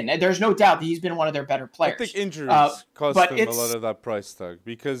came in. And there's no doubt that he's been one of their better players. I think injuries cost him a lot of that price tag,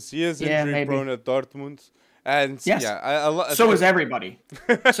 because he is injury-prone at Dortmund. And so is everybody.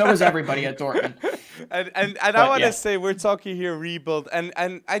 So is everybody at Dortmund. And I want to say, we're talking here rebuild,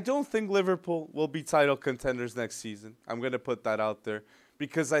 and I don't think Liverpool will be title contenders next season. I'm going to put that out there,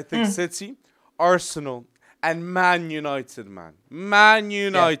 because I think City, Arsenal, and Man United, and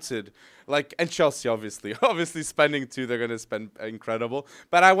Chelsea, obviously spending too, they're going to spend incredible.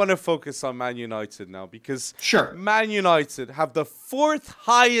 But I want to focus on Man United now, because Man United have the 4th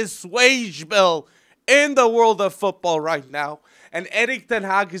highest wage bill in the world of football right now. And Erik ten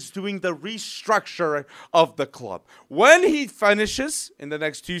Hag is doing the restructuring of the club. When he finishes in the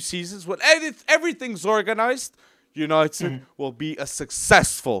next 2 seasons, when everything's organized, United will be a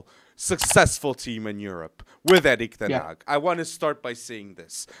successful team in Europe with Erik ten Hag. I want to start by saying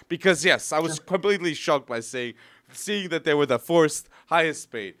this, because yes, I was completely shocked by seeing that they were the 4th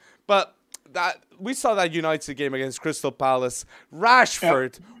highest paid. But that we saw that United game against Crystal Palace.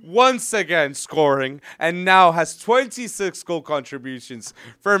 Rashford once again scoring, and now has 26 goal contributions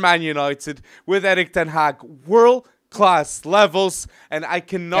for Man United with Erik ten Hag. World-class levels, and I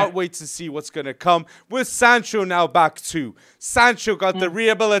cannot wait to see what's going to come with Sancho now back too. Sancho got the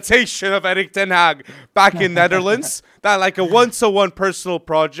rehabilitation of Erik ten Hag back in Netherlands. That like a one-to-one personal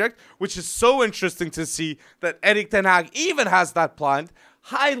project, which is so interesting to see that Erik ten Hag even has that planned.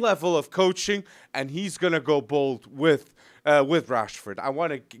 High level of coaching, and he's going to go bold with Rashford. I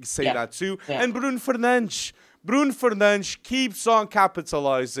want to say that too. And Bruno Fernandes keeps on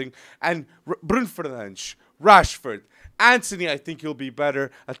capitalizing, and Bruno Fernandes, Rashford, Anthony, I think he'll be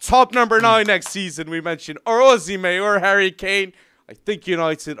better. A top number 9 next season, we mentioned, or Osimhen or Harry Kane. I think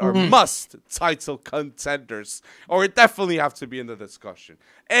United are must title contenders, or definitely have to be in the discussion.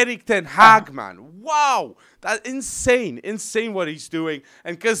 Erik ten Hag, man, wow, that insane what he's doing.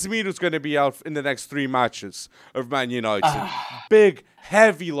 And Casemiro's going to be out in the next 3 matches of Man United. Big,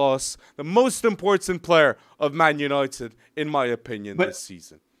 heavy loss. The most important player of Man United, in my opinion, this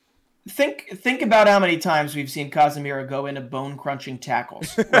season. think about how many times we've seen Casemiro go into bone-crunching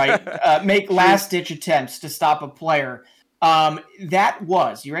tackles, right? Make last-ditch attempts to stop a player. That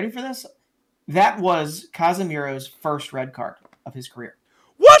was, you ready for this? That was Casemiro's first red card of his career.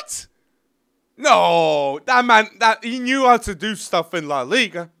 What? No, that man, that he knew how to do stuff in La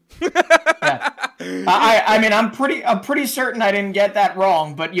Liga. Yeah. I mean, I'm pretty certain I didn't get that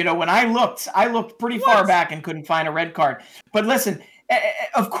wrong, but when I looked pretty far back and couldn't find a red card. But listen,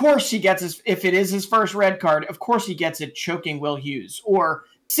 of course he gets if it is his first red card, of course he gets it choking Will Hughes, or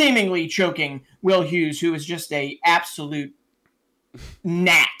seemingly choking Will Hughes, who is just a absolute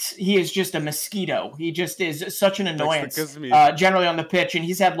gnat. He is just a mosquito. He just is such an annoyance, generally on the pitch, and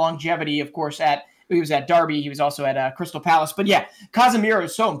he's had longevity, of course, he was at Derby. He was also at Crystal Palace. But yeah, Casemiro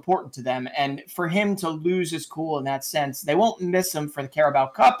is so important to them. And for him to lose his cool in that sense, they won't miss him for the Carabao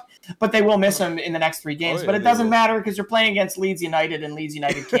Cup, but they will miss him in the next 3 games. But it doesn't matter because they're playing against Leeds United, and Leeds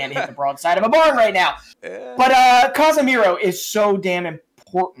United can't hit the broadside of a barn right now. But Casemiro is so damn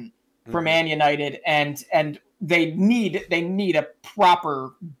important for Man United, and they need a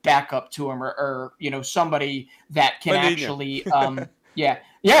proper backup to him, or somebody that can actually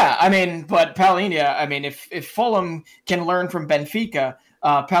Yeah, I mean, but Palhinha, I mean, if Fulham can learn from Benfica,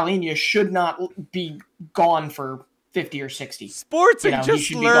 Palhinha should not be gone for 50 or 60. Sporting just he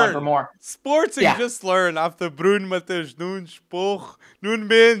should learn. Be gone for more. Sporting just learn after Bruno Matheus Nunes,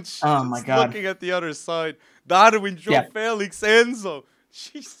 Mensch. Oh my God. Looking at the other side. Darwin, Joe Felix, Enzo.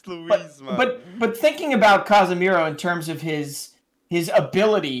 Jeez Louise, man. But thinking about Casemiro in terms of his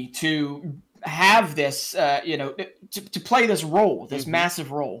ability to have this, to play this role, this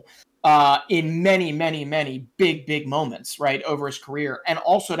massive role, in many, many, many big moments, right, over his career, and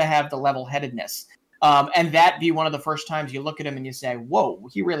also to have the level-headedness. And that be one of the first times you look at him and you say, whoa,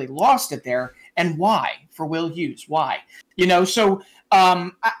 he really lost it there. And why? For Will Hughes, why? So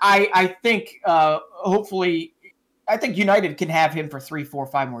I think hopefully, I think United can have him for 3, 4,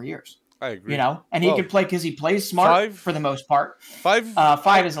 5 more years. I agree. And he can play because he plays smart for the most part. 5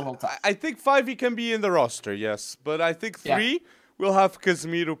 is a little tough. I think 5 he can be in the roster, yes. But I think 3 will have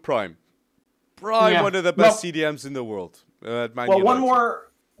Casemiro prime. One of the best CDMs in the world. At Man United. One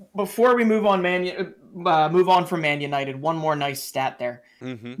more before we move on. Move on from Man United. One more nice stat there.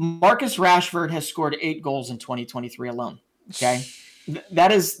 Marcus Rashford has scored 8 goals in 2023 alone. Okay,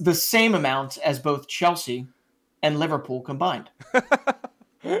 that is the same amount as both Chelsea and Liverpool combined.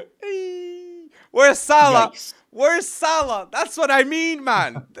 Where's Salah? Yikes. Where's Salah? That's what I mean,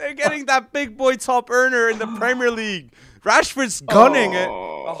 man. They're getting that big boy top earner in the Premier League. Rashford's gunning it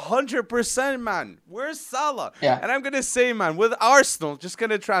 100%, man. Where's Salah? Yeah. And I'm going to say, man, with Arsenal, just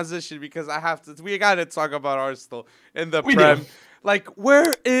going to transition because we got to talk about Arsenal in the Prem. Do. Like,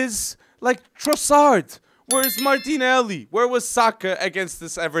 where is, Trossard? Where's Martinelli? Where was Saka against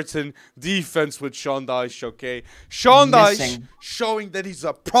this Everton defense with Sean Dyche, okay? Sean Dyche showing that he's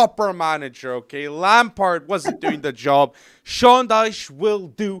a proper manager, okay? Lampard wasn't doing the job. Sean Dyche will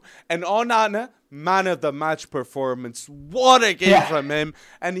do an Onana man of the match performance. What a game from him.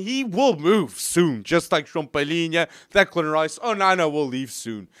 And he will move soon, just like Champagligna, Declan Rice. Onana will leave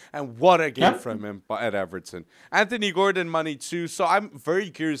soon. And what a game from him at Everton. Anthony Gordon money too. So I'm very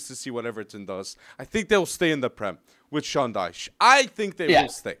curious to see what Everton does. I think they'll stay in the Prem with Sean Dyche. I think they will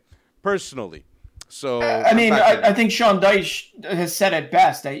stay, personally. So I mean, I think Sean Dyche has said it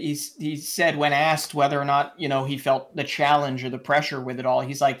best. He said when asked whether or not, he felt the challenge or the pressure with it all,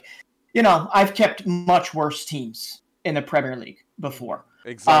 he's like, I've kept much worse teams in the Premier League before.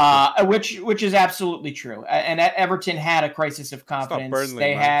 Exactly. Which is absolutely true. And Everton had a crisis of confidence.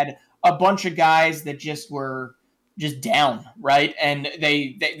 They had a bunch of guys that were just down, right? And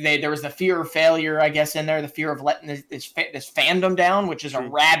they there was the fear of failure, I guess, in there, the fear of letting this fandom down, which is a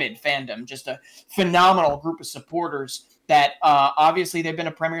rabid fandom, just a phenomenal group of supporters that obviously they've been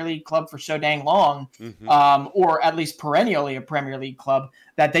a Premier League club for so dang long, or at least perennially a Premier League club,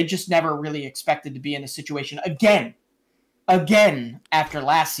 that they just never really expected to be in a situation again after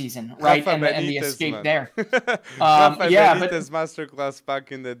last season, right? And the escape there. Benitez masterclass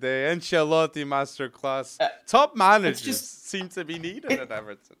back in the day. Ancelotti masterclass. Top managers seem to be needed at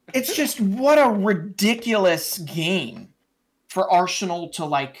Everton. It's just what a ridiculous game for Arsenal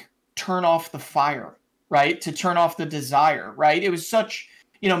to turn off the fire, right? To turn off the desire, right? It was such,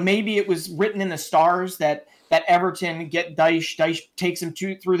 maybe it was written in the stars that Everton get Dyche. Dyche takes him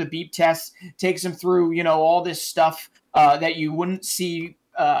through the beep test, takes him through, all this stuff that you wouldn't see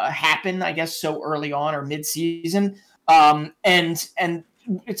happen, I guess, so early on or mid-season. And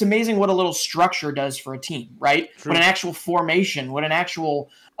it's amazing what a little structure does for a team, right? True. What an actual formation, what an actual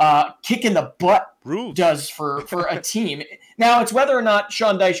kick in the butt Rules. does for a team. Now, it's whether or not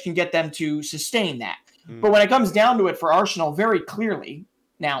Sean Dyche can get them to sustain that. But when it comes down to it for Arsenal, very clearly,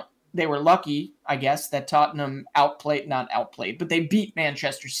 now, they were lucky, I guess, that Tottenham not outplayed, but they beat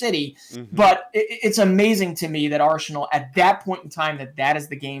Manchester City. But it's amazing to me that Arsenal, at that point in time, that is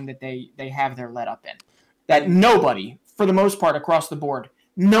the game that they have their let up in. That nobody, for the most part, across the board,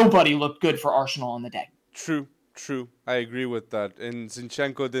 nobody looked good for Arsenal on the day. True. I agree with that. And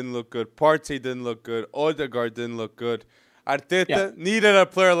Zinchenko didn't look good. Partey didn't look good. Odegaard didn't look good. Arteta needed a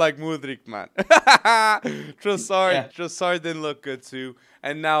player like Mudryk, man. Trossard didn't look good too.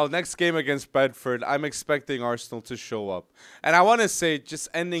 And now, next game against Brentford, I'm expecting Arsenal to show up. And I want to say, just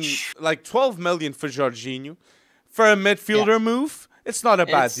ending like 12 million for Jorginho. For a midfielder move, it's not a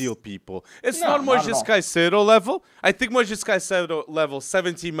bad deal, people. It's not Moises Caicedo level. I think Moises Caicedo level,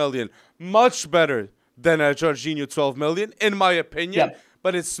 17 million. Much better than a Jorginho 12 million, in my opinion.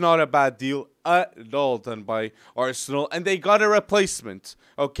 But it's not a bad deal at all done by Arsenal. And they got a replacement,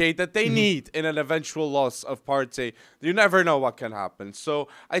 okay, that they need in an eventual loss of Partey. You never know what can happen. So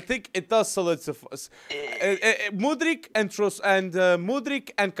I think it does solidify. Mudryk and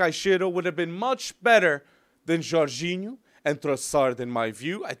Caicedo would have been much better than Jorginho and Trossard, in my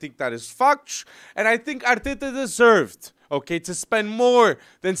view. I think that is fact. And I think Arteta deserved, okay, to spend more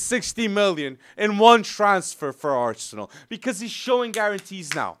than 60 million in one transfer for Arsenal, because he's showing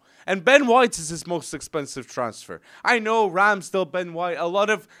guarantees now. And Ben White is his most expensive transfer. I know Ramsdale, Ben White, a lot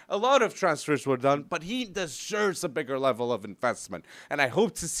of transfers were done, but he deserves a bigger level of investment. And I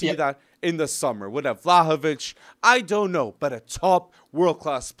hope to see that in the summer with a Vlahovic. I don't know, but a top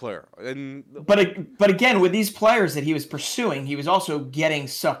world-class player. But again, with these players that he was pursuing, he was also getting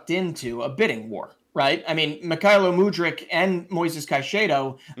sucked into a bidding war. Right? I mean, Mykhailo Mudryk and Moises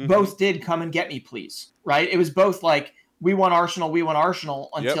Caicedo both did come and get me, please. Right? It was both like, we want Arsenal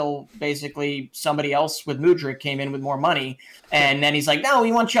until basically somebody else with Mudryk came in with more money. And then he's like, no,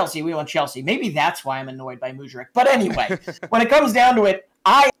 we want Chelsea. Maybe that's why I'm annoyed by Mudryk. But anyway, when it comes down to it,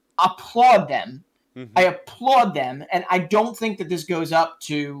 I applaud them. I applaud them. And I don't think that this goes up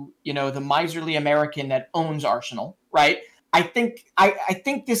to, the miserly American that owns Arsenal, right? I think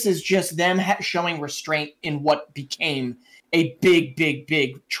this is just them showing restraint in what became a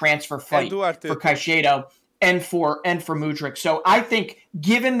big transfer fight for Caicedo and for Mudryk. So I think,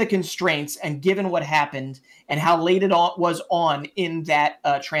 given the constraints and given what happened and how late it was on in that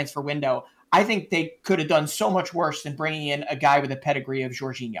transfer window, I think they could have done so much worse than bringing in a guy with a pedigree of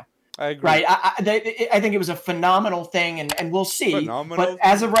Jorginho. I agree. Right? I think it was a phenomenal thing, and we'll see. But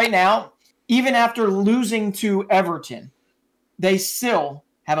as of right now, even after losing to Everton, they still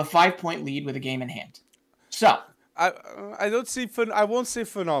have a 5-point lead with a game in hand. So I won't say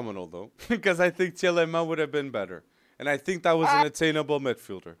phenomenal though, because I think Tielemans would have been better, and I think that was an attainable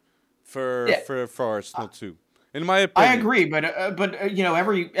midfielder for Arsenal too. In my opinion, I agree, but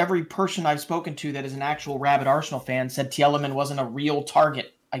every person I've spoken to that is an actual rabid Arsenal fan said Tielemans wasn't a real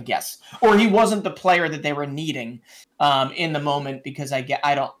target, I guess, or he wasn't the player that they were needing in the moment. Because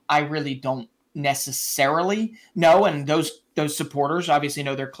I really don't necessarily know, and those supporters obviously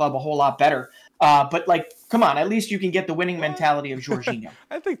know their club a whole lot better. But come on, at least you can get the winning mentality of Jorginho.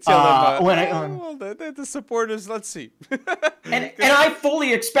 I think the supporters, let's see. and I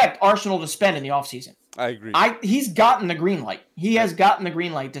fully expect Arsenal to spend in the offseason. I agree. He's gotten the green light. He has gotten the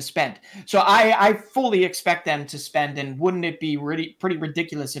green light to spend. So I fully expect them to spend, and wouldn't it be pretty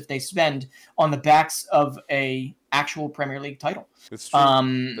ridiculous if they spend on the backs of a actual Premier League title? It's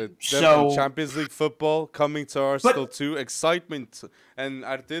true. So Champions League football coming to Arsenal too. Excitement, and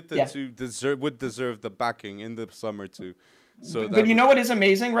Arteta would deserve the backing in the summer too. So, but you know what is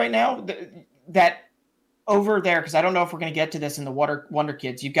amazing right now? That over there, because I don't know if we're going to get to this in the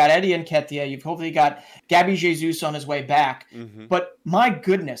Wonderkids. You've got Eddie Nketiah. You've hopefully got Gabby Jesus on his way back. But my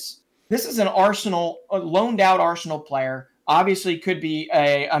goodness, this is a loaned out Arsenal player. Obviously, could be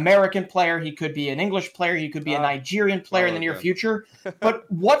an American player. He could be an English player. He could be a Nigerian player in the near future.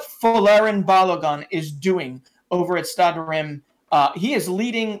 But what Folarin Balogun is doing over at Stade Reims, he is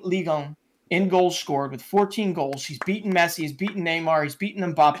leading Liga in goals scored with 14 goals. He's beaten Messi. He's beaten Neymar. He's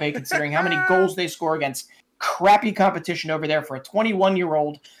beaten Mbappe, considering how many goals they score against crappy competition over there. For a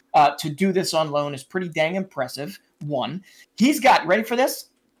 21-year-old to do this on loan is pretty dang impressive. One, he's got, ready for this?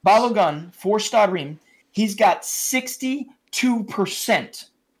 Balogun for Stade Reims. He's got 62%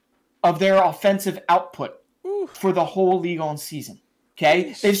 of their offensive output for the whole league on season.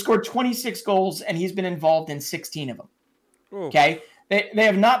 Okay? They've scored 26 goals, and he's been involved in 16 of them. Okay? They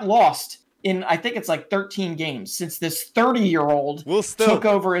have not lost in, I think it's like 13 games since this 30-year-old Will Still took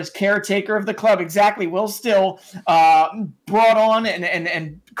over as caretaker of the club. Exactly. Will Still, brought on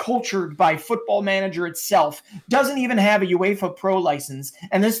and cultured by Football Manager itself, doesn't even have a UEFA Pro license.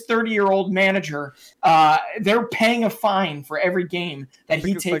 And this 30-year-old manager, they're paying a fine for every game that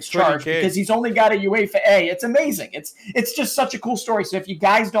he takes charge because he's only got a UEFA A. It's amazing. It's just such a cool story. So if you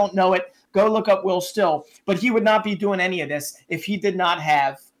guys don't know it, go look up Will Still. But he would not be doing any of this if he did not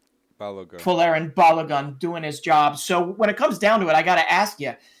have Valérien Balogun doing his job. So when it comes down to it, I got to ask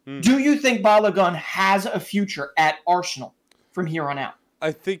you, do you think Balogun has a future at Arsenal from here on out?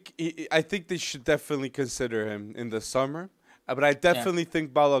 I think they should definitely consider him in the summer. But I definitely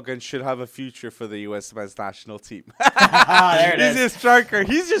think Balogun should have a future for the U.S. men's national team. He's a striker.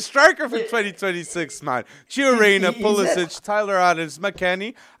 He's a striker for 2026, man. Gio Reyna, Pulisic, Tyler Adams,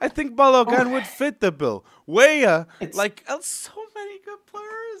 McKennie. I think Balogun would fit the bill. Weah, so many good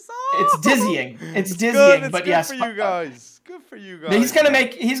players. It's dizzying. It's dizzying. But yes, good for you guys. Good for you guys. He's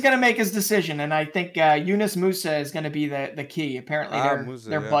gonna make his decision, and I think Yunus Musa is gonna be the key. Apparently,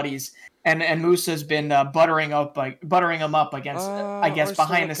 they're buddies. And Musa's been buttering him up against, I guess, Arsenal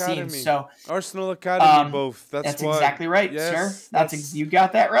behind Academy. The scenes. So Arsenal Academy, both. That's exactly right, sir. You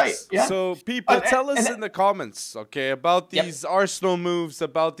got that right. Yeah. So people, tell us in the comments, okay, about these Arsenal moves,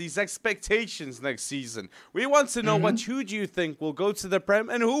 about these expectations next season. We want to know who do you think will go to the Prem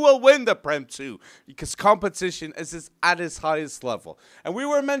and who will win the Prem too, because competition is at its highest level. And we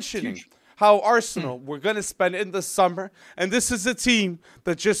were mentioning how Arsenal were going to spend in the summer, and this is a team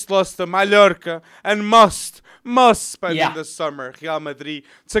that just lost to Mallorca and must spend in the summer, Real Madrid,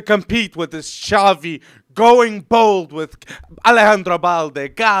 to compete with this Xavi, going bold with Alejandro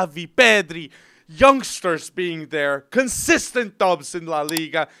Balde, Gavi, Pedri, youngsters being there, consistent dubs in La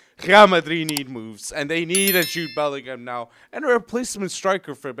Liga. Real Madrid need moves, and they need a Jude Bellingham now, and a replacement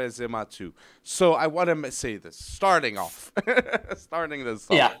striker for Benzema too. So I want to say this, starting off.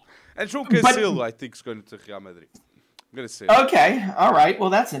 Yeah. And João Cancelo, I think, is going to Real Madrid. I'm going to say that. Okay, all right. Well,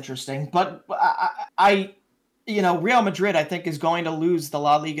 that's interesting. But Real Madrid, I think, is going to lose the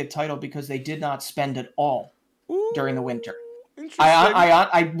La Liga title because they did not spend it all during the winter. Interesting.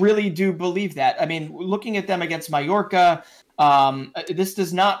 I really do believe that. I mean, looking at them against Mallorca, this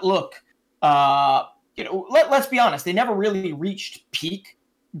does not look. Let's be honest. They never really reached peak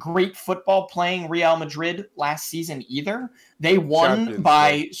great football playing Real Madrid last season either. They won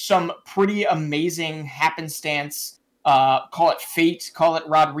by some pretty amazing happenstance. Call it fate, call it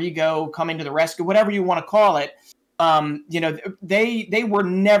Rodrigo coming to the rescue, whatever you want to call it. They were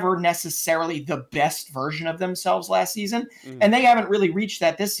never necessarily the best version of themselves last season, and they haven't really reached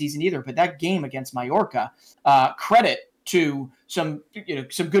that this season either. But that game against Mallorca, credit to some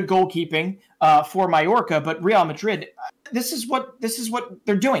good goalkeeping for Mallorca, but Real Madrid, this is what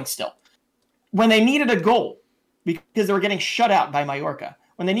they're doing still. When they needed a goal, because they were getting shut out by Mallorca,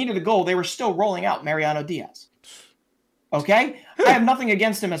 when they needed a goal, they were still rolling out Mariano Diaz. Okay, I have nothing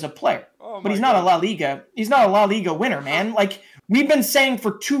against him as a player, but he's not a La Liga. He's not a La Liga winner, man. Like we've been saying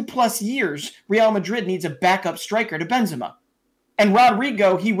for 2+ years, Real Madrid needs a backup striker to Benzema. And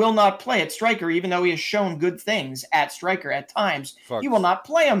Rodrigo, he will not play at striker, even though he has shown good things at striker at times. He will not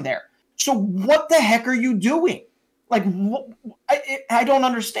play him there. So what the heck are you doing? Like, I don't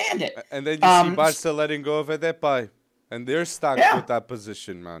understand it. And then you see Barca letting go of Depay, and they're stuck with that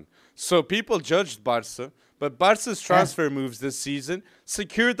position, man. So people judged Barca, but Barca's transfer moves this season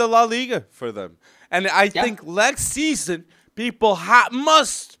secured the La Liga for them. And I think next season, people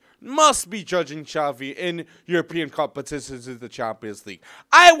must be judging Xavi in European competitions in the Champions League.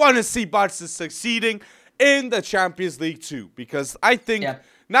 I want to see Barca succeeding in the Champions League too, because I think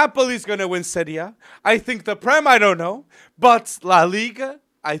Napoli's going to win Serie A. I think the Prem, I don't know, but La Liga,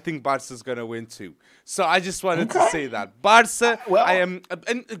 I think Barca's going to win too. So I just wanted to say that. Barca,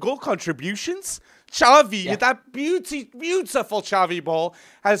 and goal contributions, Xavi, that beautiful Xavi ball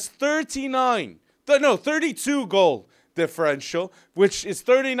has 32 goal differential, which is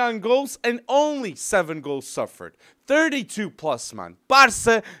 39 goals and only 7 goals suffered. 32 plus, man.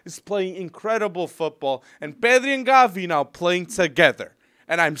 Barca is playing incredible football, and Pedri and Gavi now playing together.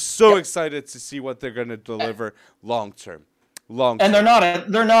 And I'm so excited to see what they're going to deliver long term. And they're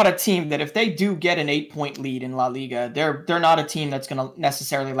not a team that if they do get an 8-point lead in La Liga, they're not a team that's going to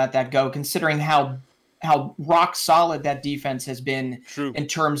necessarily let that go, considering how rock solid that defense has been in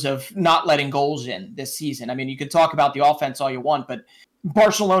terms of not letting goals in this season. I mean, you could talk about the offense all you want, but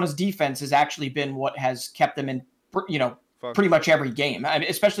Barcelona's defense has actually been what has kept them in, pretty much every game. I mean,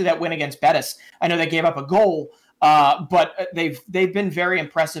 especially that win against Betis. I know they gave up a goal But they've been very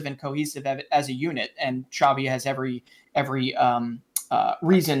impressive and cohesive as a unit, and Xavi has every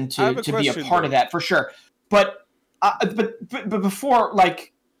reason to be a part of that for sure. But before,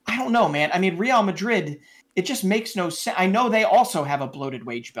 like, I don't know, man. I mean, Real Madrid, it just makes no sense. I know they also have a bloated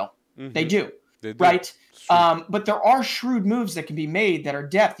wage bill. Mm-hmm. They do, right? But there are shrewd moves that can be made that are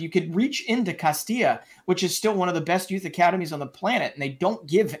depth. You could reach into Castilla, which is still one of the best youth academies on the planet, and they don't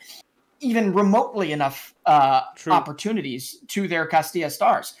give even remotely enough opportunities to their Castilla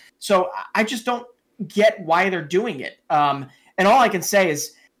stars. So I just don't get why they're doing it. And all I can say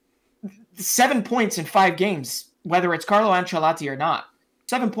is 7 points in 5 games, whether it's Carlo Ancelotti or not,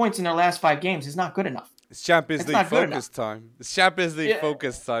 7 points in their last 5 games is not good enough. It's Champions League focus time. It's Champions League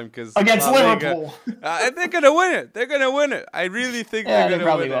focus time because against Liverpool, and they're gonna win it. They're gonna win it. I really think they're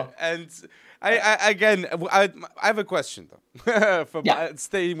gonna win it. And I have a question though.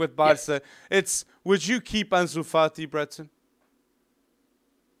 Staying with Barca, it's would you keep Ansu Fati, Breton?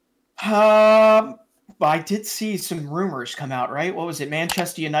 I did see some rumors come out, right? What was it,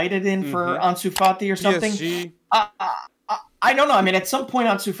 Manchester United in for Ansu Fati or something? PSG. I don't know. I mean, at some point,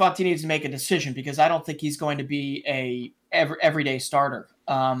 Ansu Fati needs to make a decision because I don't think he's going to be a everyday starter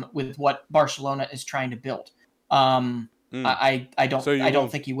with what Barcelona is trying to build. I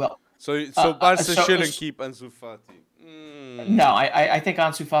don't think he will. So Barca shouldn't keep Ansu Fati. No, I think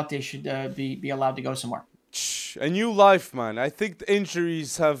Ansu Fati should be allowed to go somewhere. A new life, man. I think the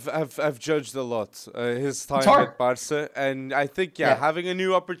injuries have judged a lot his time at Barca, and I think having a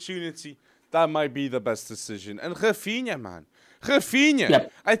new opportunity, that might be the best decision. And Rafinha, man. Rafinha.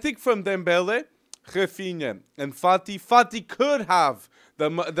 Yep. I think from Dembele, Rafinha, and Fati. Fati could have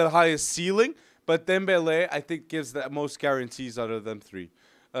the highest ceiling, but Dembele, I think, gives the most guarantees out of them 3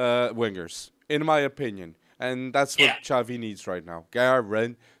 wingers, in my opinion. And that's what Xavi needs right now.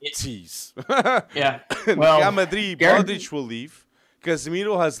 Guarantees. Well, Real Madrid, Boldest will leave.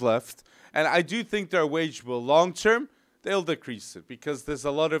 Casemiro has left. And I do think their wage bill, long term, they'll decrease it because there's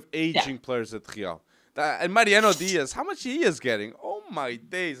a lot of aging players at Real. And Mariano Diaz, how much he is getting? Oh my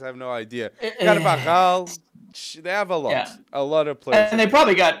days, I have no idea. Carvajal, they have a lot of players. And they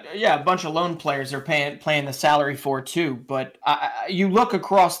probably got a bunch of loan players they're playing the salary for too. But you look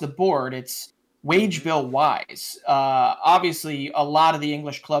across the board, it's wage bill wise. Obviously, a lot of the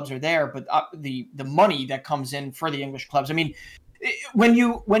English clubs are there, but the money that comes in for the English clubs. I mean, when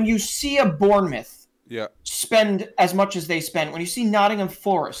you see a Bournemouth spend as much as they spend, when you see Nottingham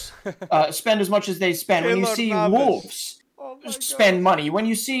Forest spend as much as they spend, when you see Wolves spend money, when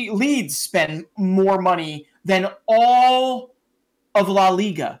you see Leeds spend more money than all of La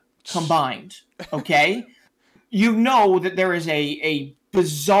Liga combined, okay, you know that there is a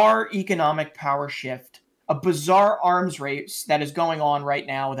bizarre economic power shift, a bizarre arms race that is going on right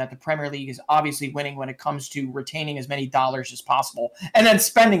now that the Premier League is obviously winning when it comes to retaining as many dollars as possible and then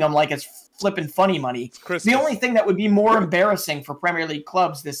spending them like it's flipping funny money. The only thing that would be more embarrassing for Premier League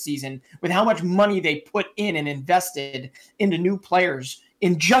clubs this season with how much money they put in and invested into new players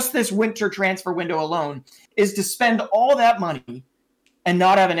in just this winter transfer window alone is to spend all that money and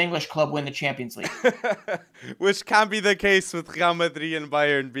not have an English club win the Champions League. Which can be the case with Real Madrid and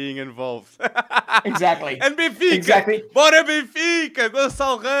Bayern being involved. Exactly. And Benfica. Exactly. Bora Benfica, go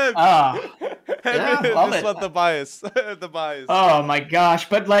Salgueiros. Love it. The bias. The bias. Oh my gosh.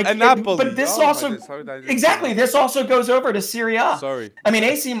 But like, and Napoli. But this also, exactly, this also goes over to Serie A. Sorry. I mean,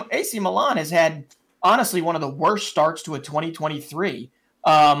 AC Milan has had, honestly, one of the worst starts to a 2023.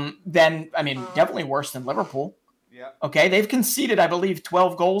 Definitely worse than Liverpool. Yeah. Okay, they've conceded, I believe,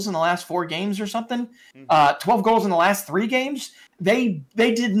 12 goals in the last 4 games or something. 12 goals in the last 3 games. They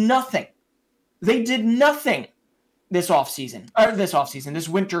did nothing. They did nothing this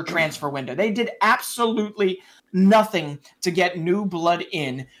winter transfer window. They did absolutely nothing to get new blood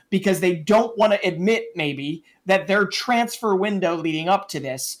in because they don't want to admit maybe that their transfer window leading up to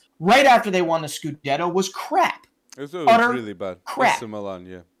this, right after they won the Scudetto, was crap. It was really bad. Crap. AC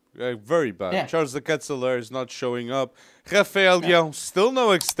Milan, very bad. Yeah. Charles de Ketelaere is not showing up. Rafael Leão, still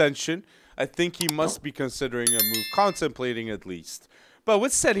no extension. I think he must be considering a move, contemplating at least. But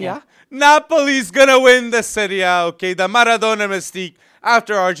with Serie A, Napoli's going to win the Serie A, okay? The Maradona mystique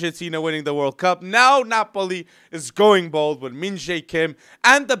after Argentina winning the World Cup. Now Napoli is going bold with Min-jae Kim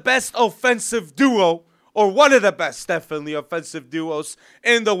and the best offensive duo, or one of the best, definitely, offensive duos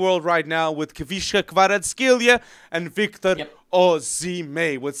in the world right now with Kviška Kvaratskhelia and Victor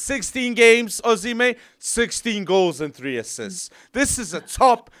Osimhen. With 16 games, Osimhen, 16 goals and 3 assists. This is a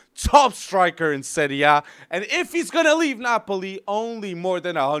top striker in Serie A. And if he's going to leave Napoli, only more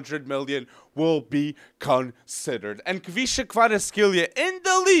than 100 million will be considered. And Kviška Kvaratskhelia in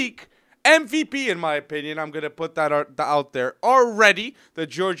the league MVP, in my opinion, I'm going to put that out there already. The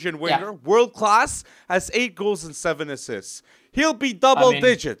Georgian winger, world class, has 8 goals and 7 assists. He'll be double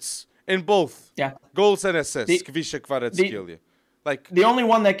digits in both goals and assists. The only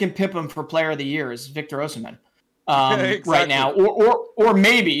one that can pip him for player of the year is Victor Osimhen. Exactly. Right now, or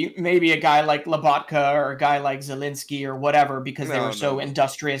maybe a guy like Lobotka or a guy like Zielinski or whatever, because they were so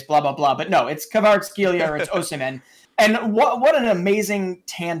industrious, blah blah blah. But no, it's Kvaratskhelia or it's Osimhen, and what an amazing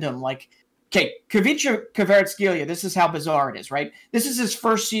tandem! Like, okay, Kvaratskhelia, this is how bizarre it is, right? This is his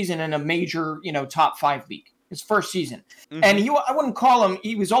first season in a major, top 5 league. His first season, and I wouldn't call him.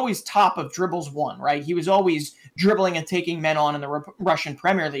 He was always top of dribbles won, right? He was always dribbling and taking men on in the Russian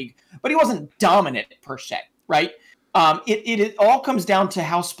Premier League, but he wasn't dominant per se. Right? It all comes down to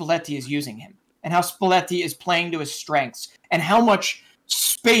how Spalletti is using him and how Spalletti is playing to his strengths and how much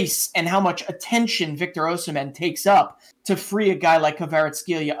space and how much attention Victor Osimhen takes up to free a guy like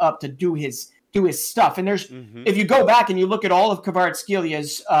Kvaratskhelia up to do his stuff. And there's if you go back and you look at all of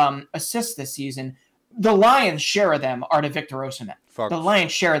Kvaratskelia's assists this season, the lion's share of them are to Victor Osimhen. The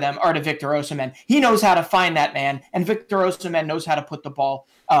lion's share of them are to Victor Osimhen. He knows how to find that man, and Victor Osimhen knows how to put the ball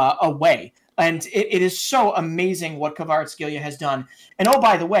away. And it is so amazing what Kvaratskhelia has done. And oh,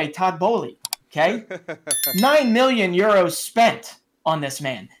 by the way, Todd Boehly, okay? 9 million euros spent on this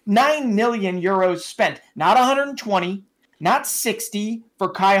man. 9 million euros spent. Not 120, not 60 for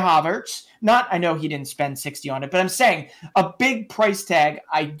Kai Havertz. I know he didn't spend 60 on it, but I'm saying a big price tag.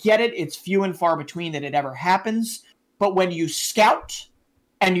 I get it. It's few and far between that it ever happens. But when you scout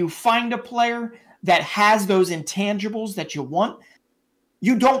and you find a player that has those intangibles that you want,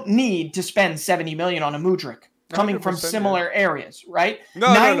 you don't need to spend 70 million on a Mudryk coming from similar areas, right?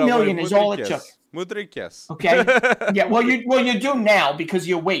 9 million is all it took. Mudryk, yes. Okay. Yeah. Well, you do now because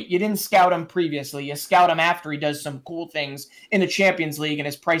you wait. You didn't scout him previously. You scout him after he does some cool things in the Champions League, and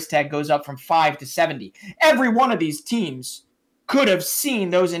his price tag goes up from 5 to 70. Every one of these teams could have seen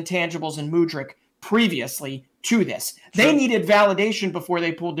those intangibles in Mudryk previously to this. They needed validation before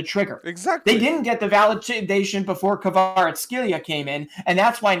they pulled the trigger. Exactly. They didn't get the validation before Kvaratskhelia came in, and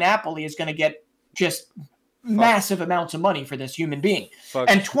that's why Napoli is going to get just massive amounts of money for this human being.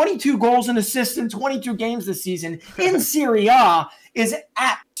 And 22 goals and assists in 22 games this season in Serie A is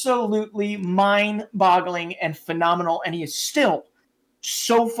absolutely mind-boggling and phenomenal, and he is still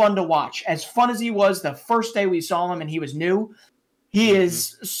so fun to watch. As fun as he was the first day we saw him and he was new, he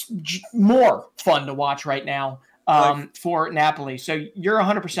is more fun to watch right now for Napoli. So you're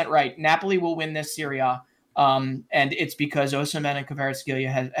 100% right. Napoli will win this Serie A, and it's because Osimhen and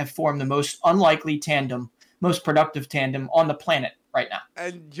Kvaratskhelia have formed the most unlikely tandem, most productive tandem on the planet right now.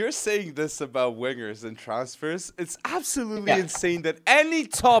 And you're saying this about wingers and transfers. It's absolutely insane that any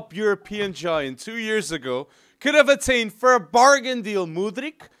top European giant 2 years ago could have attained for a bargain deal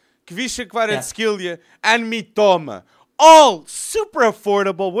Mudryk, Kvaratskhelia, and Mitoma. All super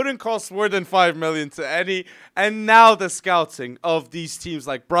affordable, wouldn't cost more than 5 million to any. And now the scouting of these teams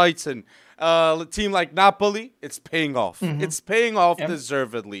like Brighton, a team like Napoli, it's paying off. It's paying off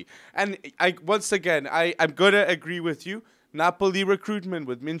deservedly. And I'm going to agree with you. Napoli recruitment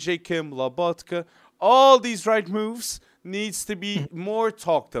with Min-Jae Kim, Lobotka, all these right moves needs to be more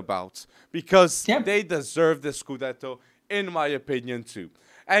talked about because they deserve the Scudetto, in my opinion, too.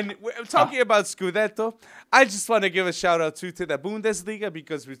 And we're talking about Scudetto. I just want to give a shout out to the Bundesliga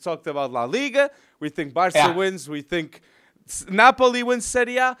because we talked about La Liga. We think Barca wins. We think Napoli wins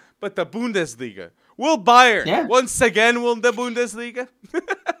Serie A. But the Bundesliga. Will Bayern once again win the Bundesliga?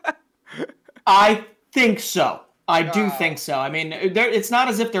 I think so. I do think so. I mean, it's not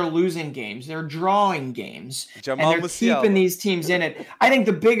as if they're losing games. They're drawing games. And they're keeping these teams in it. I think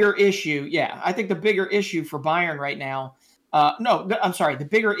the bigger issue, for Bayern right now, the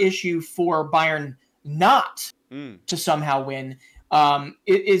bigger issue for Bayern not to somehow win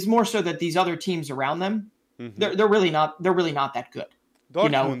is more so that these other teams around them, they're really not that good.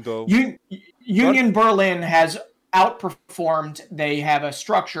 Dortmund, Union Berlin has outperformed. They have a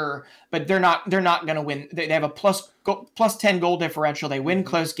structure, but they're not going to win. They have a plus 10 goal differential. They win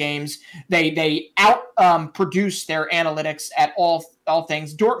close games. They produce their analytics at all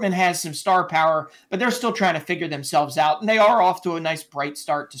things. Dortmund has some star power, but they're still trying to figure themselves out, and they are off to a nice bright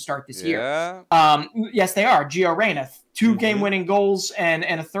start to start this year. Yes, they are. Gio Reyna, 2 game-winning goals and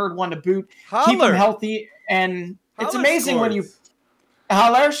a third one to boot. Keep them healthy, and it's amazing when you.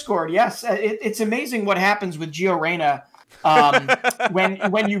 Haller scored, yes. It's amazing what happens with Gio Reyna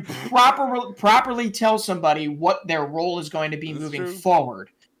when you properly tell somebody what their role is going to be moving forward,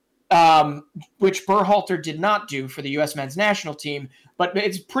 which Berhalter did not do for the U.S. men's national team. But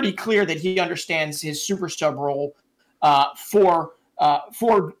it's pretty clear that he understands his super sub role for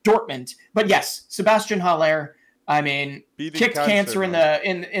for Dortmund. But yes, Sebastian Haller, I mean, Beating kicked cancer in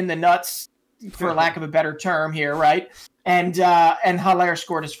the nuts, for lack of a better term here, right? And Haller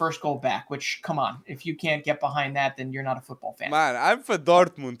scored his first goal back, which, come on, if you can't get behind that, then you're not a football fan. Man, I'm for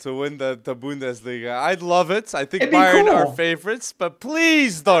Dortmund to win the Bundesliga. I'd love it. I think It'd be Bayern cool. are favorites, but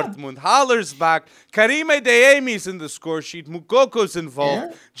please, Dortmund. Haller's back. Karim Adeyemi's in the score sheet. Mukoko's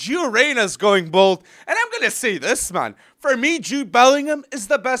involved. Gio Reyna's going bold. And I'm going to say this, man. For me, Jude Bellingham is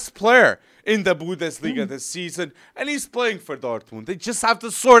the best player in the Bundesliga this season, and he's playing for Dortmund. They just have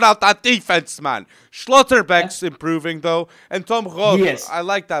to sort out that defense, man. Schlotterbeck's improving, though, and Tom Roth, I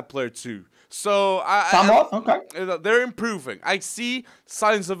like that player, too. So, okay. They're improving. I see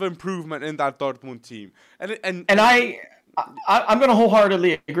signs of improvement in that Dortmund team. And I'm going to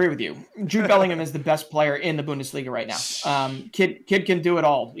wholeheartedly agree with you. Jude Bellingham is the best player in the Bundesliga right now. Kid can do it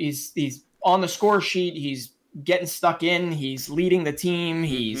all. He's on the score sheet. He's getting stuck in. He's leading the team.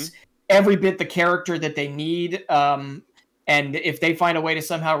 He's every bit the character that they need. And if they find a way to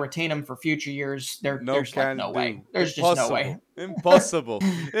somehow retain him for future years, there's like no way. There's just no way. Impossible.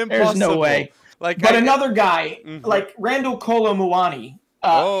 There's no way. But another guy, like Randall Kolo Muani,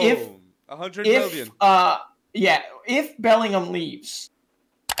 if 100 million. If Bellingham leaves,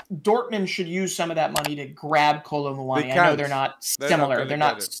 Dortmund should use some of that money to grab Kolo Muani. I know they're not similar. They're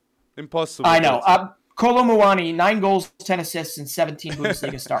not impossible. I know. Kolo Muani, 9 goals, 10 assists, and 17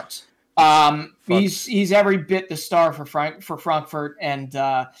 Bundesliga starts. He's every bit the star for Frankfurt, and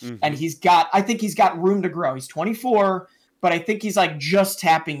I think he's got room to grow. He's 24, but I think he's like just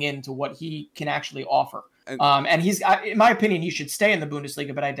tapping into what he can actually offer. And he's, in my opinion, he should stay in the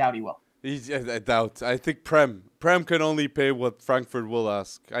Bundesliga, but I doubt he will. I doubt. I think Prem can only pay what Frankfurt will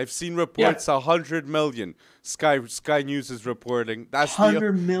ask. I've seen reports 100 million. Sky News is reporting. That's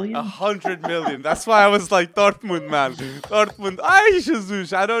 100 million? 100 million. That's why I was like, Dortmund, man. Dortmund.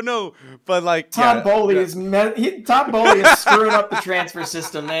 I don't know. But like Todd Bowley is screwing up the transfer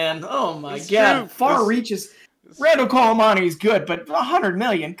system, man. Oh my God. True. Far reaches. Randall Colomani is good, but 100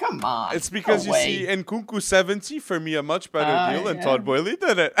 million, come on. It's because you see Nkunku 70, for me, a much better deal, and Todd Boehly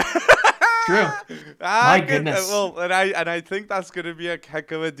did it. True. My goodness. Well, and I think that's going to be a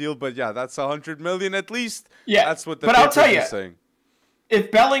heck of a deal, but yeah, that's 100 million at least. Yeah, that's what the but I'll tell you, saying. If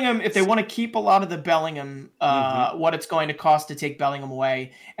they want to keep a lot of the Bellingham, what it's going to cost to take Bellingham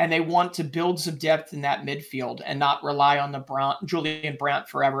away, and they want to build some depth in that midfield and not rely on the Julian Brandt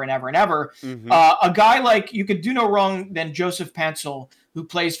forever and ever and ever, a guy like, you could do no wrong than Joseph Pansel, who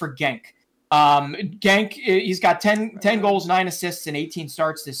plays for Genk. Genk, he's got 10 goals, 9 assists, and 18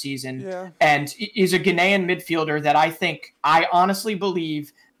 starts this season. And he's a Ghanaian midfielder that I honestly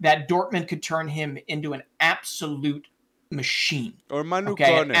believe that Dortmund could turn him into an absolute machine. Or Manu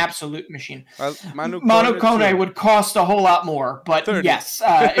Kone. An absolute machine. Manu Kone would cost a whole lot more, but 30. Yes,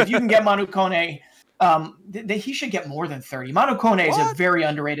 if you can get Manu Kone, he should get more than 30. Manu Kone is a very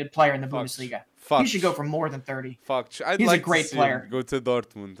underrated player in the Bundesliga. He should go for more than 30. He's a great player. Go to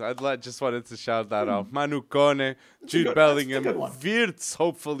Dortmund. Just wanted to shout that out. Manu Kone, Jude Bellingham, Wirtz.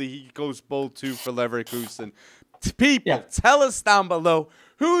 Hopefully he goes bold too for Leverkusen. People, tell us down below,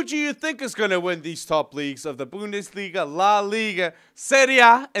 who do you think is going to win these top leagues of the Bundesliga, La Liga, Serie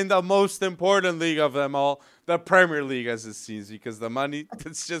A, and the most important league of them all, the Premier League, as it seems, because the money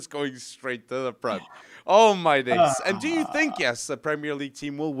is just going straight to the front. Oh, my days. And do you think, yes, the Premier League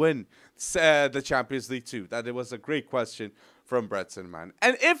team will win the Champions League too? That was a great question from Bretson, man.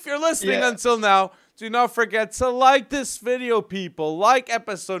 And if you're listening until now, do not forget to like this video, people. Like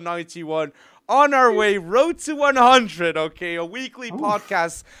episode 91. On our way, road to 100, okay? A weekly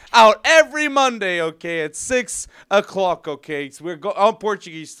podcast out every Monday, okay? At 6 o'clock, okay? So we're on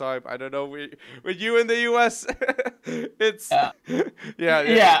Portuguese time. I don't know. With you in the U.S., it's...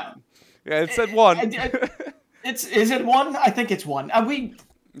 Yeah, it's at 1. Is it 1? I think it's 1.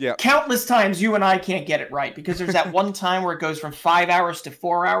 Countless times you and I can't get it right because there's that one time where it goes from 5 hours to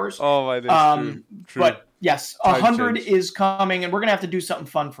 4 hours. Oh, my God. True. But yes, 100 is coming, and we're going to have to do something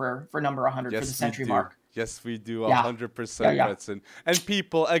fun for number 100 for the century mark. Yes, we do. 100%, Bretson. And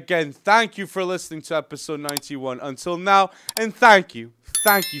people, again, thank you for listening to episode 91 until now. And thank you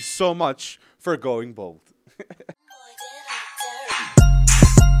so much for going bold.